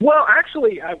that? Well,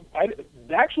 actually,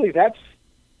 that's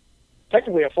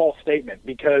technically a false statement,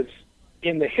 because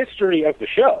in the history of the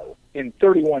show, in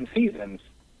 31 seasons,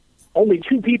 only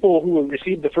 2 people who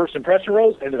received the first impression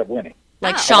rose ended up winning.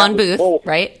 Like Sean Booth,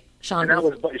 right? Sean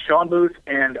Booth. That was Sean Booth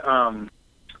and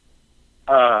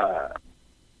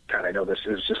God, I know this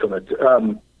is just going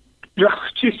to.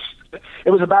 It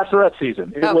was a Bachelorette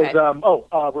season. It was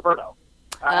Roberto.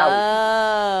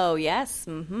 Yes.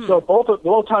 Mm-hmm. So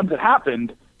both times it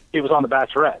happened, it was on the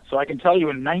Bachelorette. So I can tell you,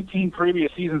 in 19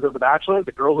 previous seasons of The Bachelor,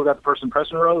 the girl who got the first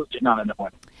impression rose did not end up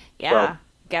winning. Yeah, so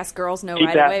guess girls know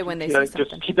right away when they see something.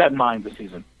 Just keep that in mind this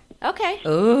season. Okay.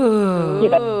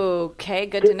 Ooh. Okay,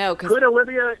 good to know. Could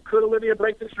Olivia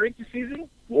break the streak this season?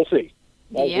 We'll see.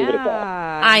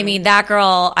 I mean, that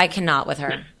girl, I cannot with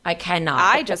her. I cannot.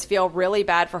 I just feel really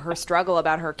bad for her struggle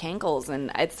about her cankles,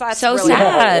 and it's so really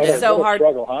sad. It's so hard.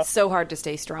 Struggle, huh? So hard to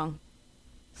stay strong.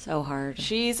 So hard.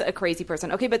 She's a crazy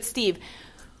person. Okay, but Steve,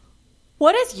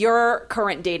 what is your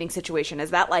current dating situation?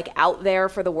 Is that like out there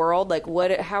for the world? Like,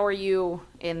 how are you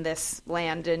in this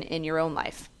land and in your own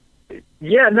life?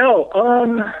 Yeah, no.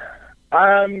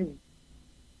 I'm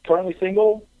currently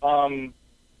single. I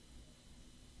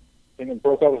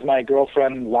broke up with my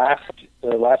girlfriend the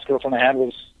last girlfriend I had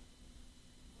was,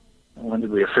 when did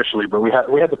we officially, but we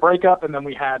had the breakup, and then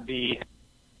we had the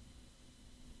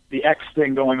ex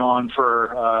thing going on for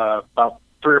about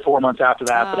 3 or 4 months after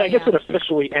that. But I guess it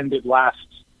officially ended last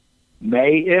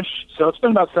May-ish, so it's been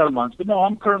about 7 months. But no,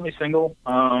 I'm currently single.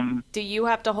 Do you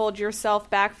have to hold yourself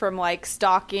back from like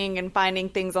stalking and finding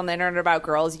things on the internet about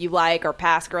girls you like or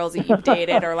past girls that you've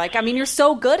dated? Or like, I mean, you're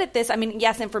so good at this. I mean,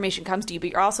 yes, information comes to you, but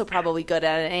you're also probably good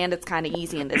at it, and it's kind of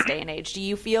easy in this day and age. Do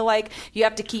you feel like you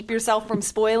have to keep yourself from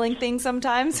spoiling things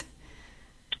sometimes?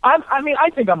 I mean, I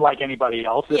think I'm like anybody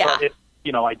else. If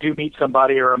I do meet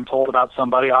somebody or I'm told about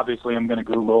somebody, obviously I'm going to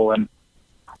Google and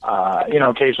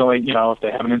occasionally, if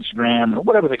they have an Instagram or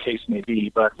whatever the case may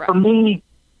be. But for me,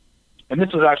 and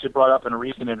this was actually brought up in a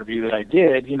recent interview that I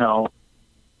did,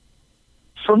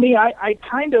 for me, I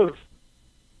kind of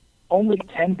only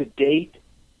tend to date.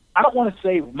 I don't want to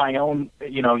say my own,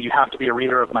 you have to be a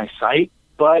reader of my site,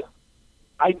 but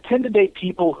I tend to date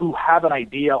people who have an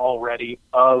idea already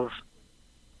of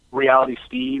Reality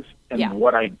Steve and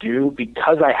what I do,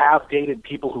 because I have dated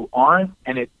people who aren't,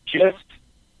 and it just,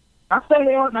 not saying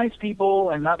they aren't nice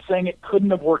people and not saying it couldn't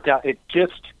have worked out. It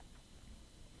just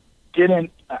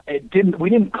didn't, we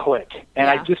didn't click. And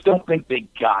I just don't think they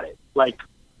got it. Like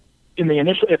in the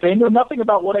initial, if they knew nothing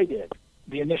about what I did,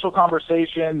 the initial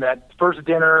conversation, that first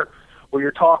dinner where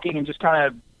you're talking and just kind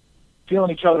of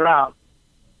feeling each other out,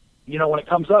 when it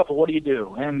comes up, well, what do you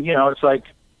do? And, it's like,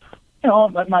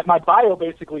 my bio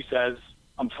basically says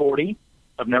I'm 40.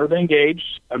 I've never been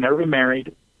engaged. I've never been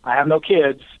married. I have no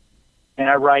kids. And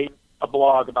I write a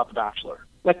blog about The Bachelor.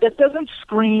 Like, that doesn't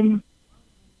scream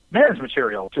marriage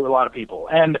material to a lot of people.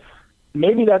 And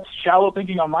maybe that's shallow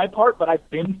thinking on my part, but I've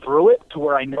been through it to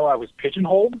where I know I was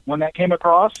pigeonholed when that came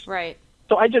across. Right.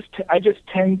 So I just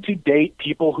tend to date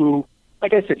people who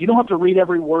like I said, you don't have to read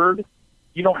every word.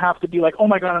 You don't have to be like, oh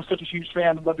my God, I'm such a huge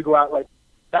fan. I'd love to go out. Like,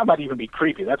 that might even be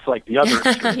creepy. That's like the other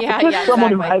extreme. Yeah,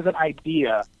 someone who exactly. has an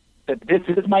idea that this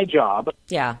is my job.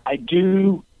 Yeah. I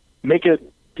do make a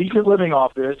decent living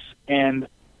off this, and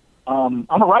I'm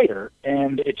a writer,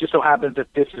 and it just so happens that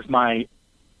this is my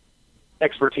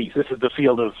expertise. This is the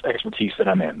field of expertise that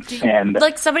I'm in. And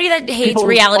Like somebody that hates people who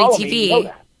reality follow me know TV.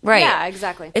 that. Right. Yeah,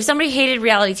 exactly. If somebody hated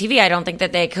reality TV, I don't think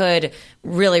that they could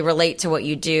really relate to what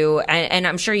you do. And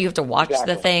I'm sure you have to watch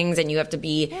Exactly. the things, and you have to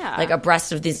be Yeah. like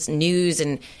abreast of this news,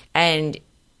 and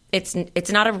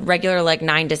it's not a regular like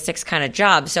 9 to 6 kind of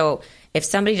job. So if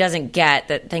somebody doesn't get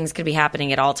that things could be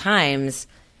happening at all times,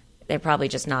 they're probably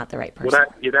just not the right person. Well,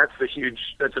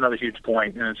 that's another huge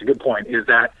point, and it's a good point, is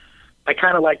that I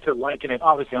kind of like to liken it,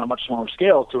 obviously on a much smaller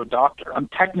scale, to a doctor. I'm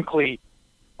technically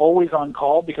always on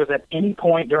call because at any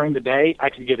point during the day, I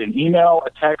could get an email, a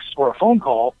text, or a phone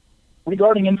call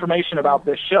regarding information about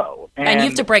this show. And you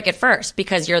have to break it first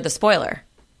because you're the spoiler.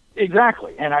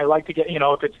 Exactly. And I like to get,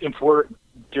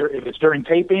 if it's during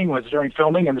taping or it's during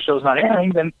filming and the show's not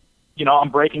airing, then,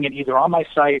 I'm breaking it either on my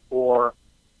site, or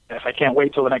if I can't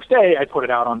wait till the next day, I put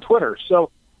it out on Twitter. So,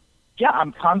 yeah,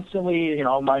 I'm constantly,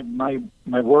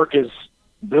 my work is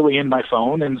really in my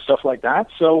phone and stuff like that.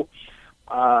 So,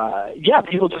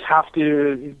 people just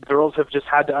girls have just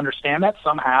had to understand that.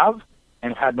 Some have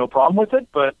and have had no problem with it,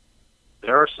 but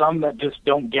there are some that just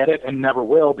don't get it and never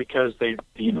will because they,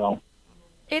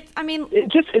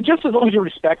 It just as long as you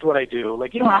respect what I do.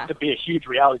 Like, you don't have to be a huge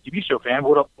reality TV show fan.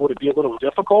 Would it be a little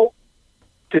difficult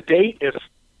to date if,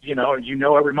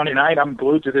 every Monday night I'm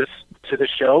glued to this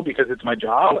show because it's my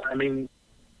job? I mean,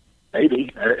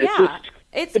 maybe.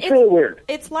 It's really weird.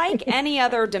 It's like any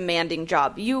other demanding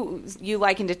job. You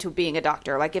likened it to being a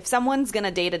doctor. Like, if someone's going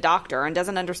to date a doctor and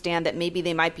doesn't understand that maybe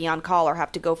they might be on call or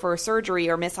have to go for a surgery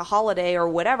or miss a holiday or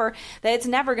whatever, that it's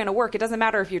never going to work. It doesn't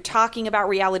matter if you're talking about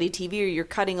reality TV or you're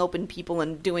cutting open people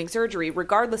and doing surgery.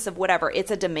 Regardless of whatever,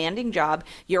 it's a demanding job.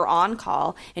 You're on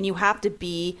call, and you have to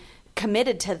be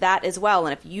committed to that as well.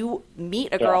 And if you meet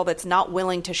a girl that's not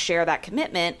willing to share that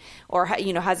commitment or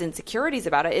has insecurities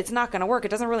about it, it's not going to work. It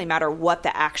doesn't really matter what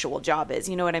the actual job is.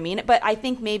 You know what I mean? But I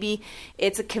think maybe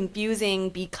it's confusing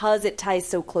because it ties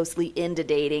so closely into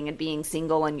dating and being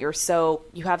single, and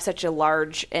you have such a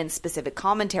large and specific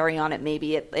commentary on it.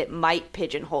 Maybe it might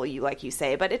pigeonhole you, like you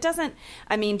say, but it doesn't.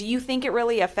 I mean, do you think it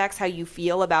really affects how you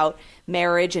feel about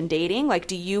marriage and dating? Like,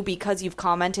 do you, because you've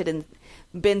commented and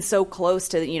been so close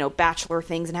to, bachelor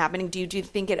things and happening, do you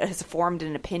think it has formed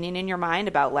an opinion in your mind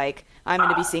about, like, I'm going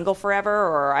to be single forever,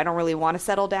 or I don't really want to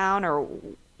settle down, or,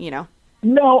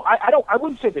 No, I don't. I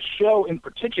wouldn't say the show in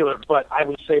particular, but I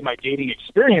would say my dating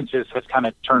experiences has kind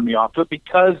of turned me off to it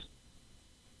because,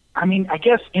 I mean, I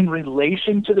guess in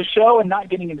relation to the show, and not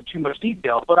getting into too much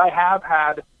detail, but I have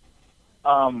had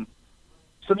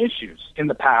some issues in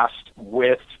the past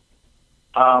with,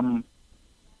 I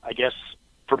guess,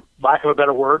 for lack of a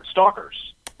better word,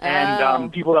 stalkers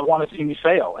and people that want to see me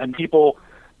fail, and people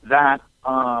that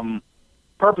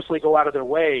purposely go out of their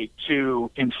way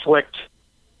to inflict,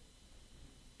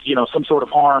 some sort of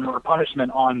harm or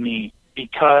punishment on me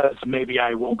because maybe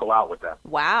I won't go out with them.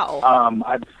 Wow.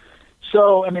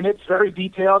 It's very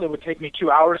detailed. It would take me 2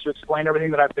 hours to explain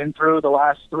everything that I've been through the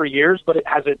last 3 years, but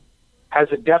has it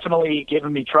definitely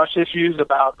given me trust issues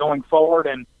about going forward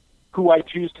and who I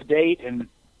choose to date, and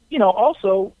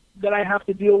also that I have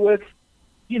to deal with,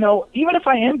 even if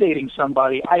I am dating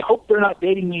somebody, I hope they're not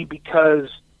dating me because,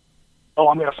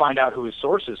 I'm going to find out who his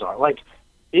sources are. Like,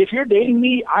 if you're dating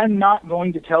me, I'm not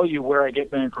going to tell you where I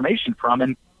get the information from.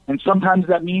 And sometimes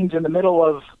that means in the middle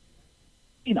of,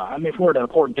 if we're at an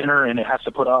important dinner and it has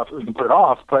to we can put it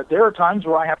off. But there are times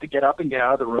where I have to get up and get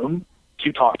out of the room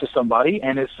to talk to somebody.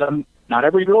 And not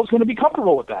every girl is going to be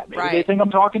comfortable with that. Maybe they think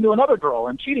I'm talking to another girl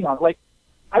and cheating on her. Like,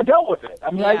 I dealt with it.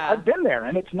 I mean, I've been there,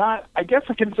 and it's not, I guess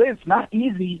I can say it's not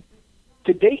easy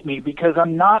to date me because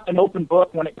I'm not an open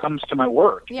book when it comes to my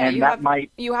work. Yeah, and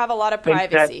you have a lot of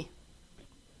privacy.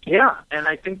 And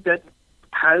I think that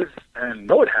has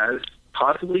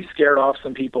possibly scared off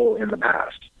some people in the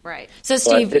past. Right. So,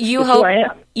 Steve, you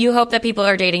hope that people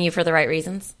are dating you for the right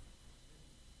reasons?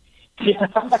 Yeah,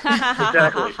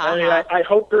 exactly. I mean, I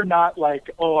hope they're not like,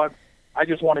 I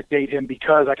just want to date him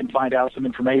because I can find out some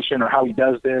information or how he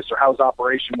does this or how his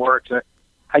operation works.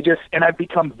 I've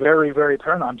become very, very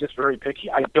paranoid. I'm just very picky.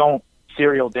 I don't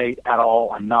serial date at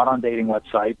all. I'm not on dating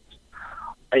websites.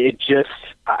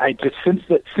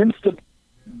 Since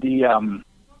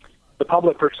the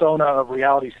public persona of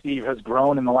Reality Steve has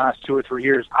grown in the last 2 or 3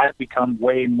 years, I've become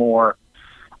way more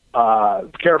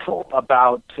careful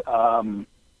about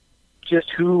just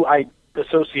who I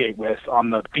associate with on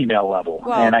the female level,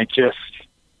 Well, and it's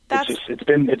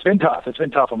been tough. It's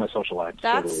been tough on my social life.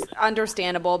 That's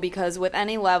understandable, because with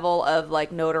any level of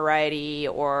like notoriety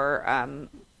or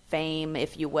fame,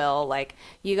 if you will, like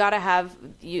you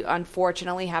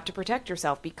unfortunately have to protect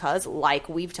yourself, because like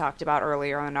we've talked about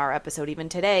earlier in our episode, even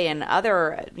today, and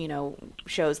other,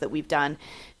 shows that we've done,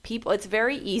 it's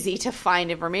very easy to find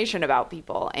information about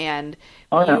people, and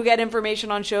you get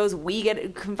information on shows,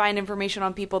 can find information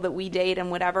on people that we date and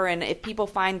whatever. And if people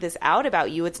find this out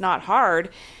about you, it's not hard.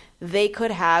 They could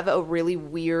have a really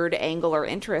weird angle or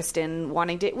interest in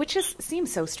wanting to, which just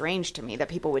seems so strange to me that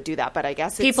people would do that. But I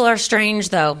guess people are strange,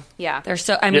 though. Yeah. They're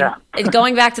so,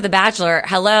 going back to The Bachelor,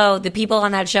 hello, the people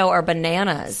on that show are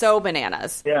bananas. So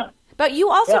bananas. Yeah. But you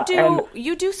also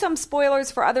do some spoilers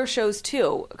for other shows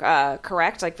too,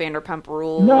 correct? Like Vanderpump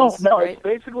Rules? No, right? It's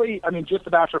basically, just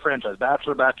the Bachelor franchise,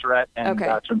 Bachelor, Bachelorette, and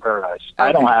Bachelor in Paradise. Okay.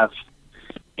 I don't have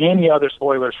any other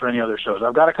spoilers for any other shows.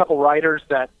 I've got a couple writers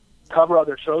that cover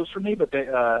other shows for me, but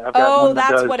I've got one that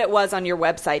that's does, what it was on your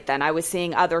website then. I was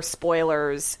seeing other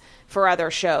spoilers for other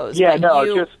shows. Yeah, but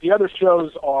just the other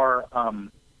shows are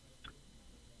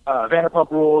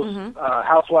Vanderpump Rules,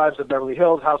 Housewives of Beverly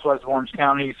Hills, Housewives of Orange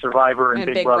County, Survivor, and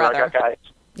Big Brother. I got guys,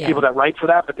 people that write for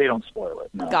that, but they don't spoil it.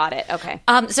 No. Got it. Okay.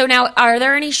 So now, are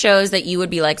there any shows that you would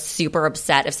be like super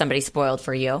upset if somebody spoiled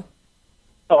for you?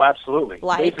 Oh, absolutely.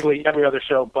 Like? Basically every other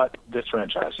show but this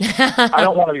franchise. I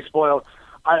don't want to be spoiled.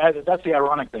 That's the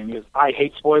ironic thing, is I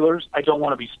hate spoilers. I don't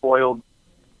want to be spoiled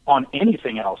on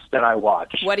anything else that I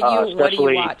watch. What do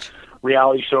you watch?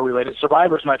 Reality show related.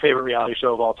 Survivor is my favorite reality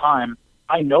show of all time.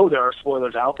 I know there are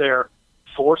spoilers out there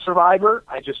for Survivor.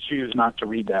 I just choose not to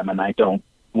read them, and I don't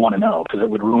want to know because it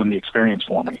would ruin the experience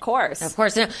for me. Of course.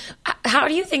 Now, how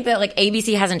do you think that like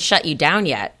ABC hasn't shut you down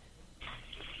yet?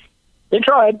 They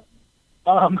tried.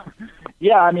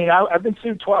 I've been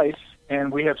sued twice,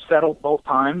 and we have settled both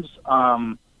times.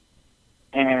 I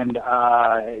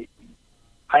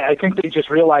think they just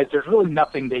realize there's really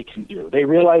nothing they can do. They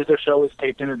realize their show is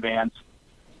taped in advance.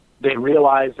 They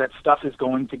realize that stuff is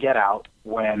going to get out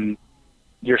when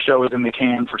your show is in the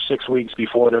can for 6 weeks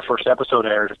before their first episode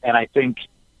airs. And I think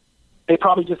they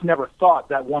probably just never thought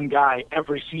that one guy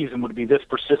every season would be this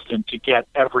persistent to get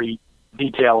every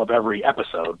detail of every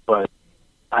episode. But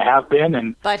I have been,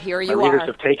 and but here you my readers are.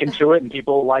 have taken to it, and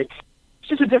people like, it's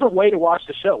just a different way to watch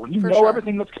the show. When you know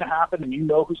everything that's going to happen, and you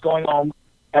know who's going home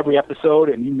every episode,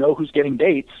 and you know who's getting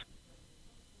dates,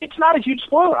 it's not a huge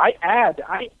spoiler. I add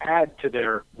to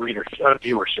their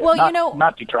viewership. Well,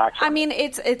 not detraction. I mean,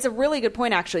 it's a really good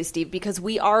point, actually, Steve, because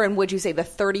we are in, would you say, the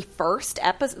 31st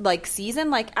episode,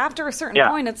 season? Like, after a certain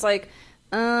point, it's like,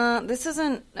 this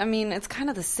isn't, it's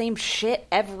kind of the same shit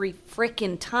every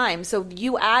freaking time. So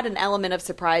you add an element of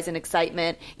surprise and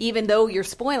excitement, even though you're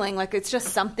spoiling, like, it's just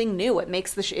something new. It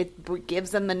makes it gives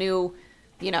them the new,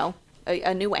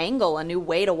 a new angle, a new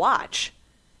way to watch.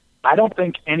 I don't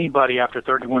think anybody after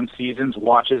 31 seasons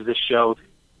watches this show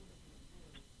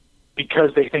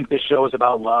because they think this show is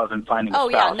about love and finding a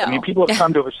spouse. Yeah, no. I mean, people have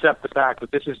come to accept the fact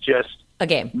that this is just a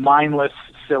game, mindless,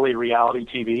 silly reality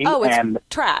TV. Oh, it's and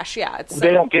trash. Yeah, they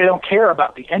don't care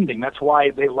about the ending. That's why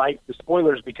they like the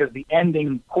spoilers, because the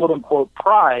ending, quote unquote,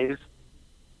 prize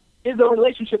is a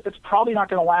relationship that's probably not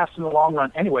going to last in the long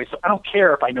run anyway, so I don't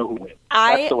care if I know who wins.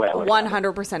 That's the way I look at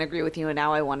it. 100% agree with you, and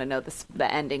now I want to know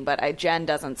the ending, but Jen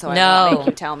doesn't, so No. I won't make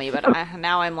you tell me. But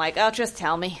now I'm like, just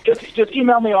tell me. Just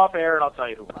email me off air, and I'll tell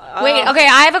you who wins. Wait, okay,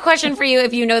 I have a question for you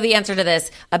if you know the answer to this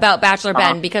about Bachelor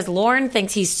Ben, because Lauren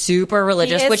thinks he's super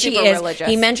religious, which he is. Religious.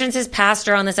 He mentions his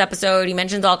pastor on this episode. He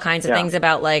mentions all kinds of things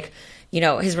about,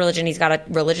 his religion. He's got a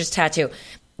religious tattoo.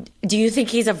 Do you think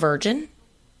he's a virgin?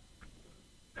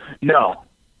 No.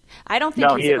 I don't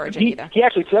think he's a virgin either. He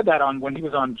actually said that when he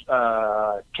was on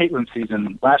Caitlin's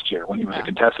season last year, when he was a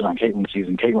contestant on Caitlin's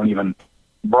season. Caitlin even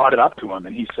brought it up to him,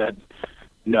 and he said,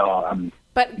 no, I'm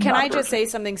But can not I a just virgin. say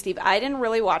something, Steve? I didn't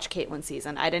really watch Caitlin's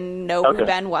season. I didn't know who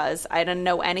Ben was. I didn't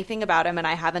know anything about him, and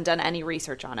I haven't done any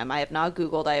research on him. I have not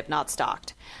Googled. I have not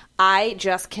stalked. I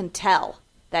just can tell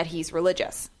that he's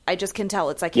religious. I just can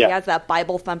tell. It's like he has that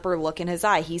Bible thumper look in his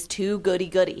eye. He's too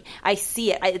goody-goody. I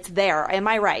see it. It's there. Am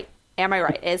I right?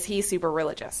 Is he super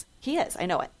religious? He is. I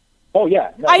know it. Oh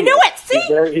yeah, no, I knew it. See,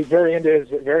 he's very into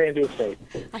his faith.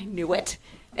 I knew it.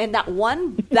 And that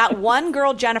one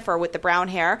girl, Jennifer, with the brown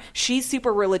hair, she's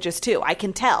super religious too. I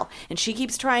can tell. And she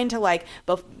keeps trying to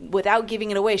without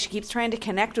giving it away, she keeps trying to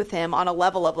connect with him on a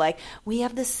level of we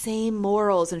have the same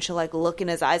morals. And she'll look in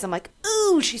his eyes. I'm like,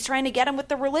 ooh, she's trying to get him with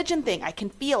the religion thing. I can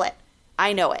feel it.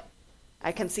 I know it.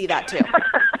 I can see that too.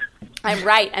 I'm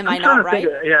right. Am I not right?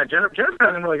 Jennifer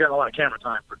hasn't really gotten a lot of camera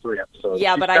time for 3 episodes.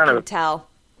 Yeah, She's but I can tell.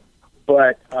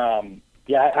 But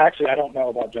yeah, actually, I don't know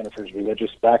about Jennifer's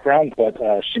religious background, but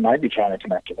she might be trying to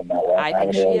connect with him that way. I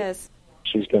think she is.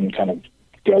 She's been kind of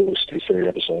ghosty for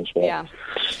episodes. But, Yeah.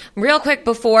 Real quick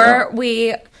before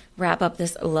we wrap up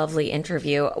this lovely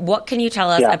interview, what can you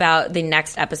tell us about the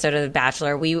next episode of The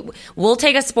Bachelor? We'll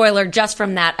take a spoiler just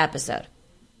from that episode.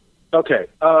 Okay.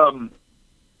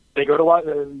 They go to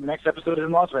the next episode is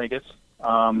in Las Vegas.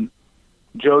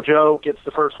 JoJo gets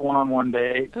the first one-on-one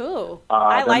date. Ooh,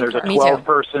 I like her. Then there's a Me too.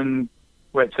 12-person.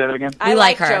 Wait, say that again. I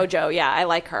like her. JoJo. Yeah, I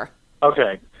like her.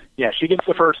 Okay. Yeah, she gets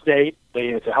the first date.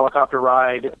 It's a helicopter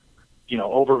ride,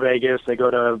 over Vegas. They go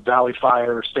to Valley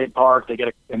Fire State Park.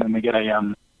 And then they get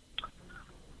a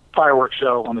fireworks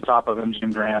show on the top of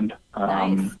MGM Grand.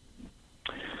 Nice.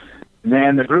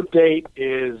 Then the group date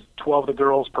is 12 of the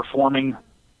girls performing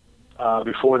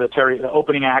before the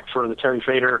opening act for the Terry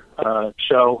Fader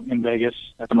show in Vegas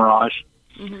at the Mirage.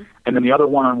 Mm-hmm. And then the other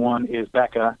one-on-one is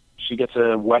Becca. She gets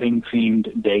a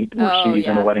wedding-themed date where she's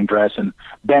in a wedding dress, and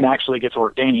Ben actually gets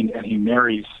ordained, and he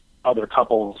marries other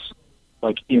couples,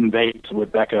 like in Vegas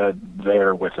with Becca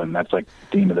there with him. That's like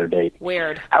the theme of their date.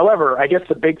 Weird. However, I guess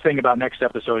the big thing about next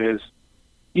episode is,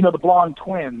 the blonde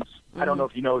twins. I don't know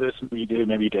if you know this, maybe you did,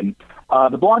 maybe you didn't.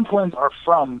 The blonde twins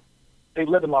they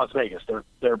live in Las Vegas.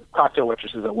 They're cocktail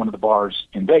waitresses at one of the bars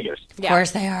in Vegas. Of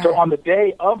course they are. So on the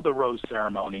day of the rose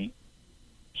ceremony,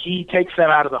 he takes them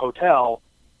out of the hotel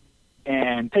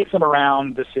and takes them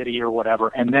around the city or whatever,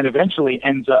 and then eventually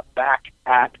ends up back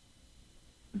at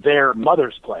their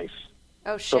mother's place.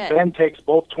 Oh, shit. So Ben takes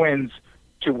both twins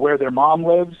to where their mom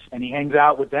lives, and he hangs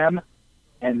out with them,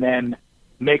 and then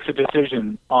makes a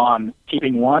decision on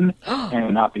keeping one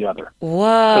and not the other.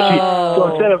 Whoa.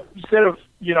 So instead of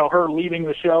her leaving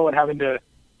the show and having to,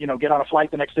 get on a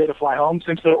flight the next day to fly home,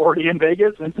 since they're already in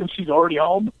Vegas and since she's already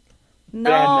home.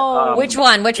 No. Then, Which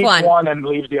one? Keeps one and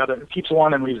leaves the other. Keeps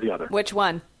one and leaves the other. Which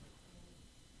one?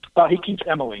 He keeps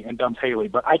Emily and dumps Haley,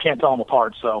 but I can't tell them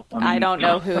apart. So I don't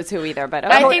know who's who either. But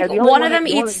I okay. think one of them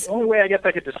eats. The only way I guess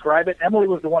I could describe it, Emily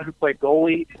was the one who played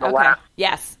goalie in the last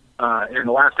Yes. in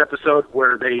the last episode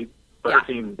where her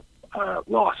team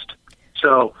lost.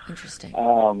 So Interesting.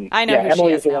 I know who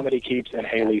Emily she is the now. one that he keeps, and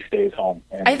Haley stays home.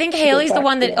 I think Haley's the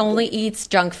one that only eats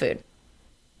junk food.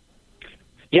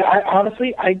 Yeah,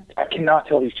 honestly, I cannot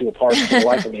tell these two apart for the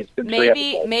life of me. It's been three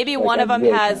episodes. Maybe Like, one of I them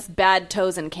really has can't. bad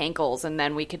toes and cankles, and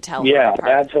then we could tell. Yeah, her apart.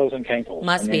 bad toes and cankles.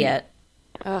 Must be it.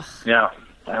 Ugh. Yeah.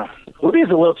 Olivia's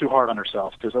a little too hard on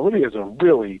herself because Olivia is a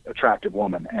really attractive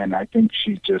woman, and I think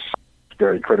she's just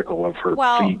very critical of her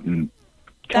feet and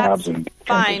calves That's and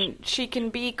fine. cankles. She can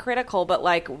be critical, but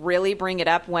really bring it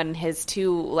up when his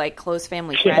two close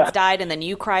family friends died, and then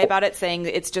you cry about it, saying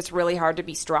it's just really hard to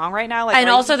be strong right now. And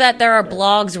also that there are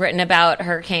blogs written about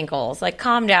her cankles.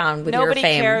 Calm down with your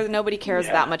fame. Nobody cares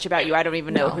that much about you. I don't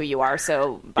even know who you are.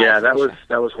 So Yeah, that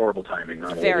was horrible timing.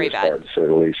 On Very Olivia's bad. part, to say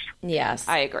the least. Yes.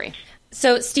 I agree.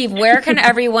 So, Steve, where can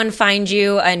everyone find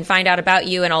you and find out about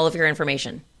you and all of your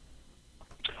information?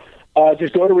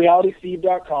 Just go to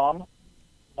realitysteve.com.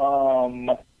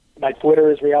 My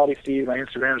Twitter is RealitySteve. My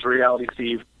Instagram is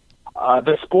RealitySteve.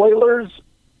 The spoilers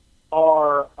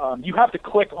are, you have to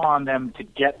click on them to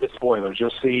get the spoilers.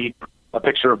 You'll see a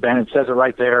picture of Ben. It says it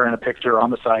right there and a picture on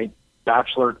the site,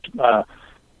 Bachelor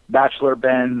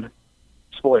Ben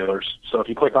spoilers. So if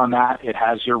you click on that, it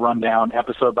has your rundown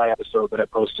episode by episode that I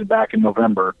posted back in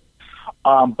November.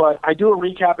 But I do a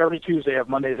recap every Tuesday of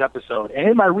Monday's episode. And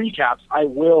in my recaps, I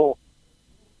will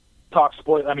talk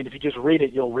spoil. I mean, if you just read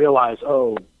it, you'll realize,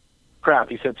 oh, crap,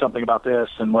 he said something about this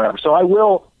and whatever. So I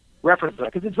will reference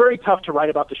that because it's very tough to write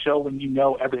about the show when you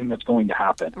know everything that's going to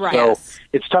happen. Right. So Yes.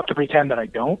 it's tough to pretend that I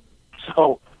don't.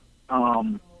 So,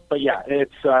 but yeah,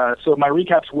 it's so my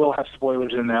recaps will have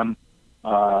spoilers in them,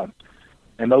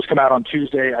 and those come out on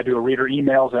Tuesday. I do a reader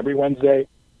emails every Wednesday.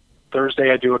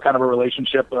 Thursday, I do a kind of a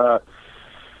relationship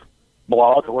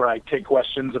blog where I take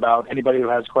questions about anybody who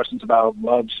has questions about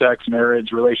love, sex,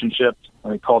 marriage, relationships.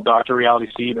 I call Dr. Reality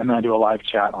Steve, and then I do a live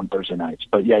chat on Thursday nights.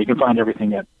 But yeah, you can find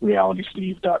everything at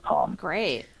realitysteve.com.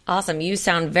 Great. Awesome. You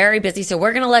sound very busy, so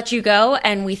we're going to let you go,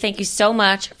 and we thank you so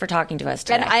much for talking to us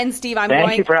today. And Steve,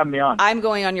 Thank you for having me on. I'm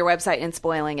going on your website and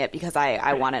spoiling it because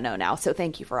I want to know now. So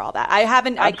thank you for all that. I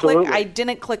Absolutely. I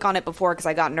didn't click on it before because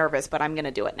I got nervous, but I'm going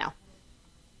to do it now.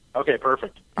 Okay,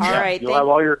 perfect. All right, You'll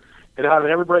have it'll have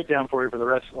every breakdown for you for the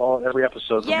rest, every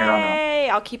episode from here on out. Yay!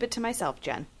 I'll keep it to myself,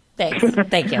 Jen. Thanks.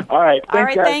 Thank you. All right. All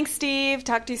right, guys. thanks, Steve.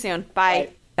 Talk to you soon. Bye.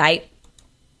 Bye.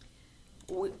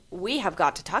 We have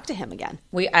got to talk to him again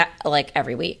We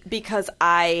every week. because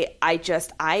I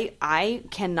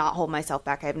cannot hold myself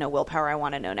back. I have no willpower. I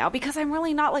want to know now because I'm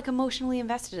really not emotionally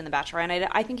invested in The Bachelor, and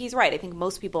I think he's right. I think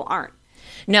most people aren't.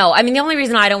 No, I mean, the only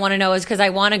reason I don't want to know is because I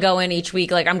want to go in each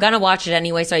week. Like, I'm going to watch it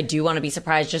anyway, so I do want to be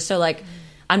surprised just so, like,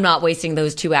 I'm not wasting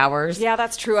those 2 hours. Yeah,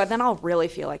 that's true. And then I'll really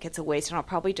feel like it's a waste, and I'll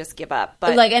probably just give up.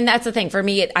 But like, and that's the thing. For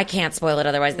me, I can't spoil it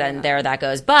otherwise. Then there that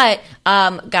goes. But,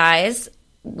 guys,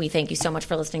 we thank you so much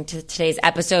for listening to today's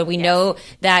episode. We know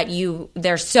that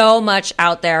there's so much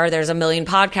out there. There's a million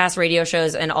podcasts, radio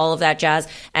shows, and all of that jazz.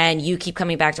 And you keep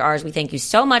coming back to ours. We thank you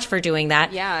so much for doing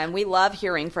that. Yeah, and we love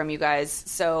hearing from you guys.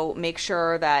 So make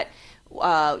sure that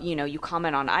you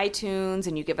comment on iTunes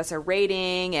and you give us a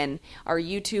rating, and our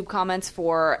YouTube comments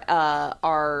for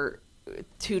our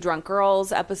Two Drunk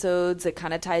Girls episodes. It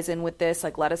kind of ties in with this.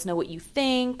 Like, let us know what you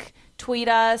think. Tweet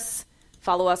us.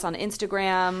 Follow us on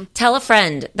Instagram. Tell a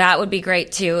friend. That would be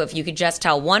great, too. If you could just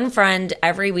tell one friend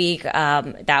every week,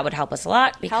 that would help us a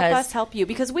lot. Help us help you.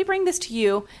 Because we bring this to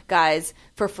you guys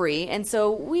for free. And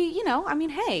so we,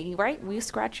 hey, right? We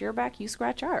scratch your back, you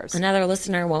scratch ours. Another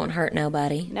listener won't hurt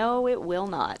nobody. No, it will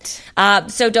not.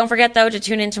 So don't forget, though, to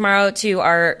tune in tomorrow to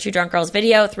our Two Drunk Girls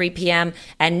video, 3 p.m.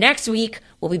 And next week,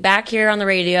 we'll be back here on the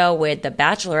radio with the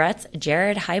Bachelorette's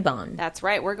Jared Hybon. That's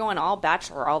right. We're going all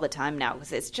Bachelor all the time now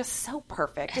because it's just so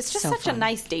perfect. It's just such a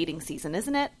nice dating season,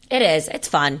 isn't it? It is. It's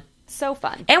fun. So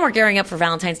fun. And we're gearing up for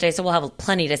Valentine's Day, so we'll have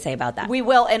plenty to say about that. We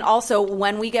will. And also,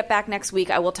 when we get back next week,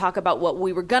 I will talk about what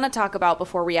we were going to talk about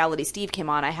before Reality Steve came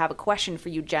on. I have a question for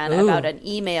you, Jen, about an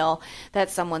email that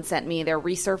someone sent me. They're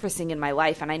resurfacing in my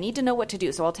life, and I need to know what to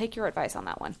do. So I'll take your advice on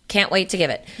that one. Can't wait to give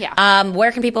it. Yeah.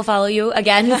 Where can people follow you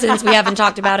again, since we haven't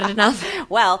talked about it enough?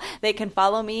 Well, they can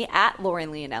follow me at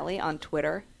Lauren Leonelli on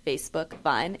Twitter, Facebook,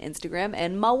 Vine, Instagram,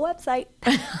 and my website.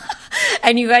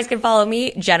 And you guys can follow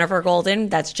me, Jennifer Golden.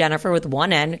 That's Jennifer with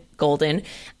one N, Golden,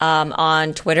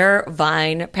 on Twitter,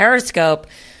 Vine, Periscope,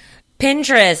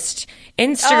 Pinterest,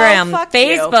 Instagram,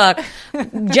 Facebook,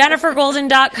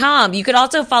 JenniferGolden.com. You could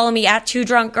also follow me at Two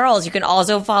Drunk Girls. You can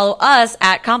also follow us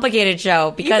at Complicated Show.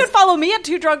 Because you can follow me at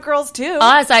Two Drunk Girls, too.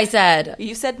 Us, I said.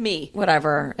 You said me.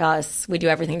 Whatever. Us. We do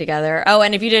everything together. Oh,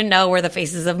 and if you didn't know, we're the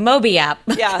Faces of Moby app.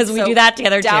 Yeah. Because we do that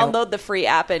together, too. Download the free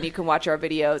app and you can watch our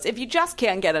videos. If you just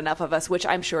can't get enough of us, which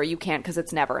I'm sure you can't because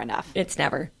it's never enough. It's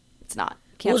never. It's not.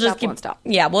 Can't stop, won't stop.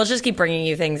 Yeah, we'll just keep bringing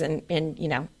you things and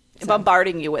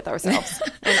bombarding you with ourselves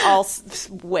in all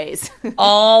ways.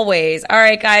 Always. All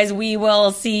right, guys, we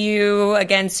will see you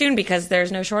again soon because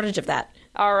there's no shortage of that.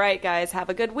 All right, guys, have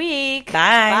a good week.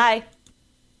 Bye. Bye.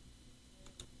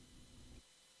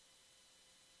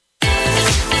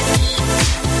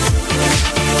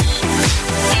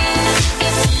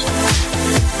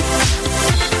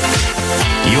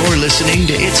 You're listening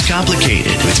to It's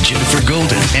Complicated with Jennifer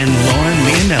Golden and Lauren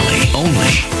Leonelli,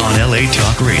 only on LA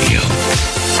Talk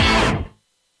Radio.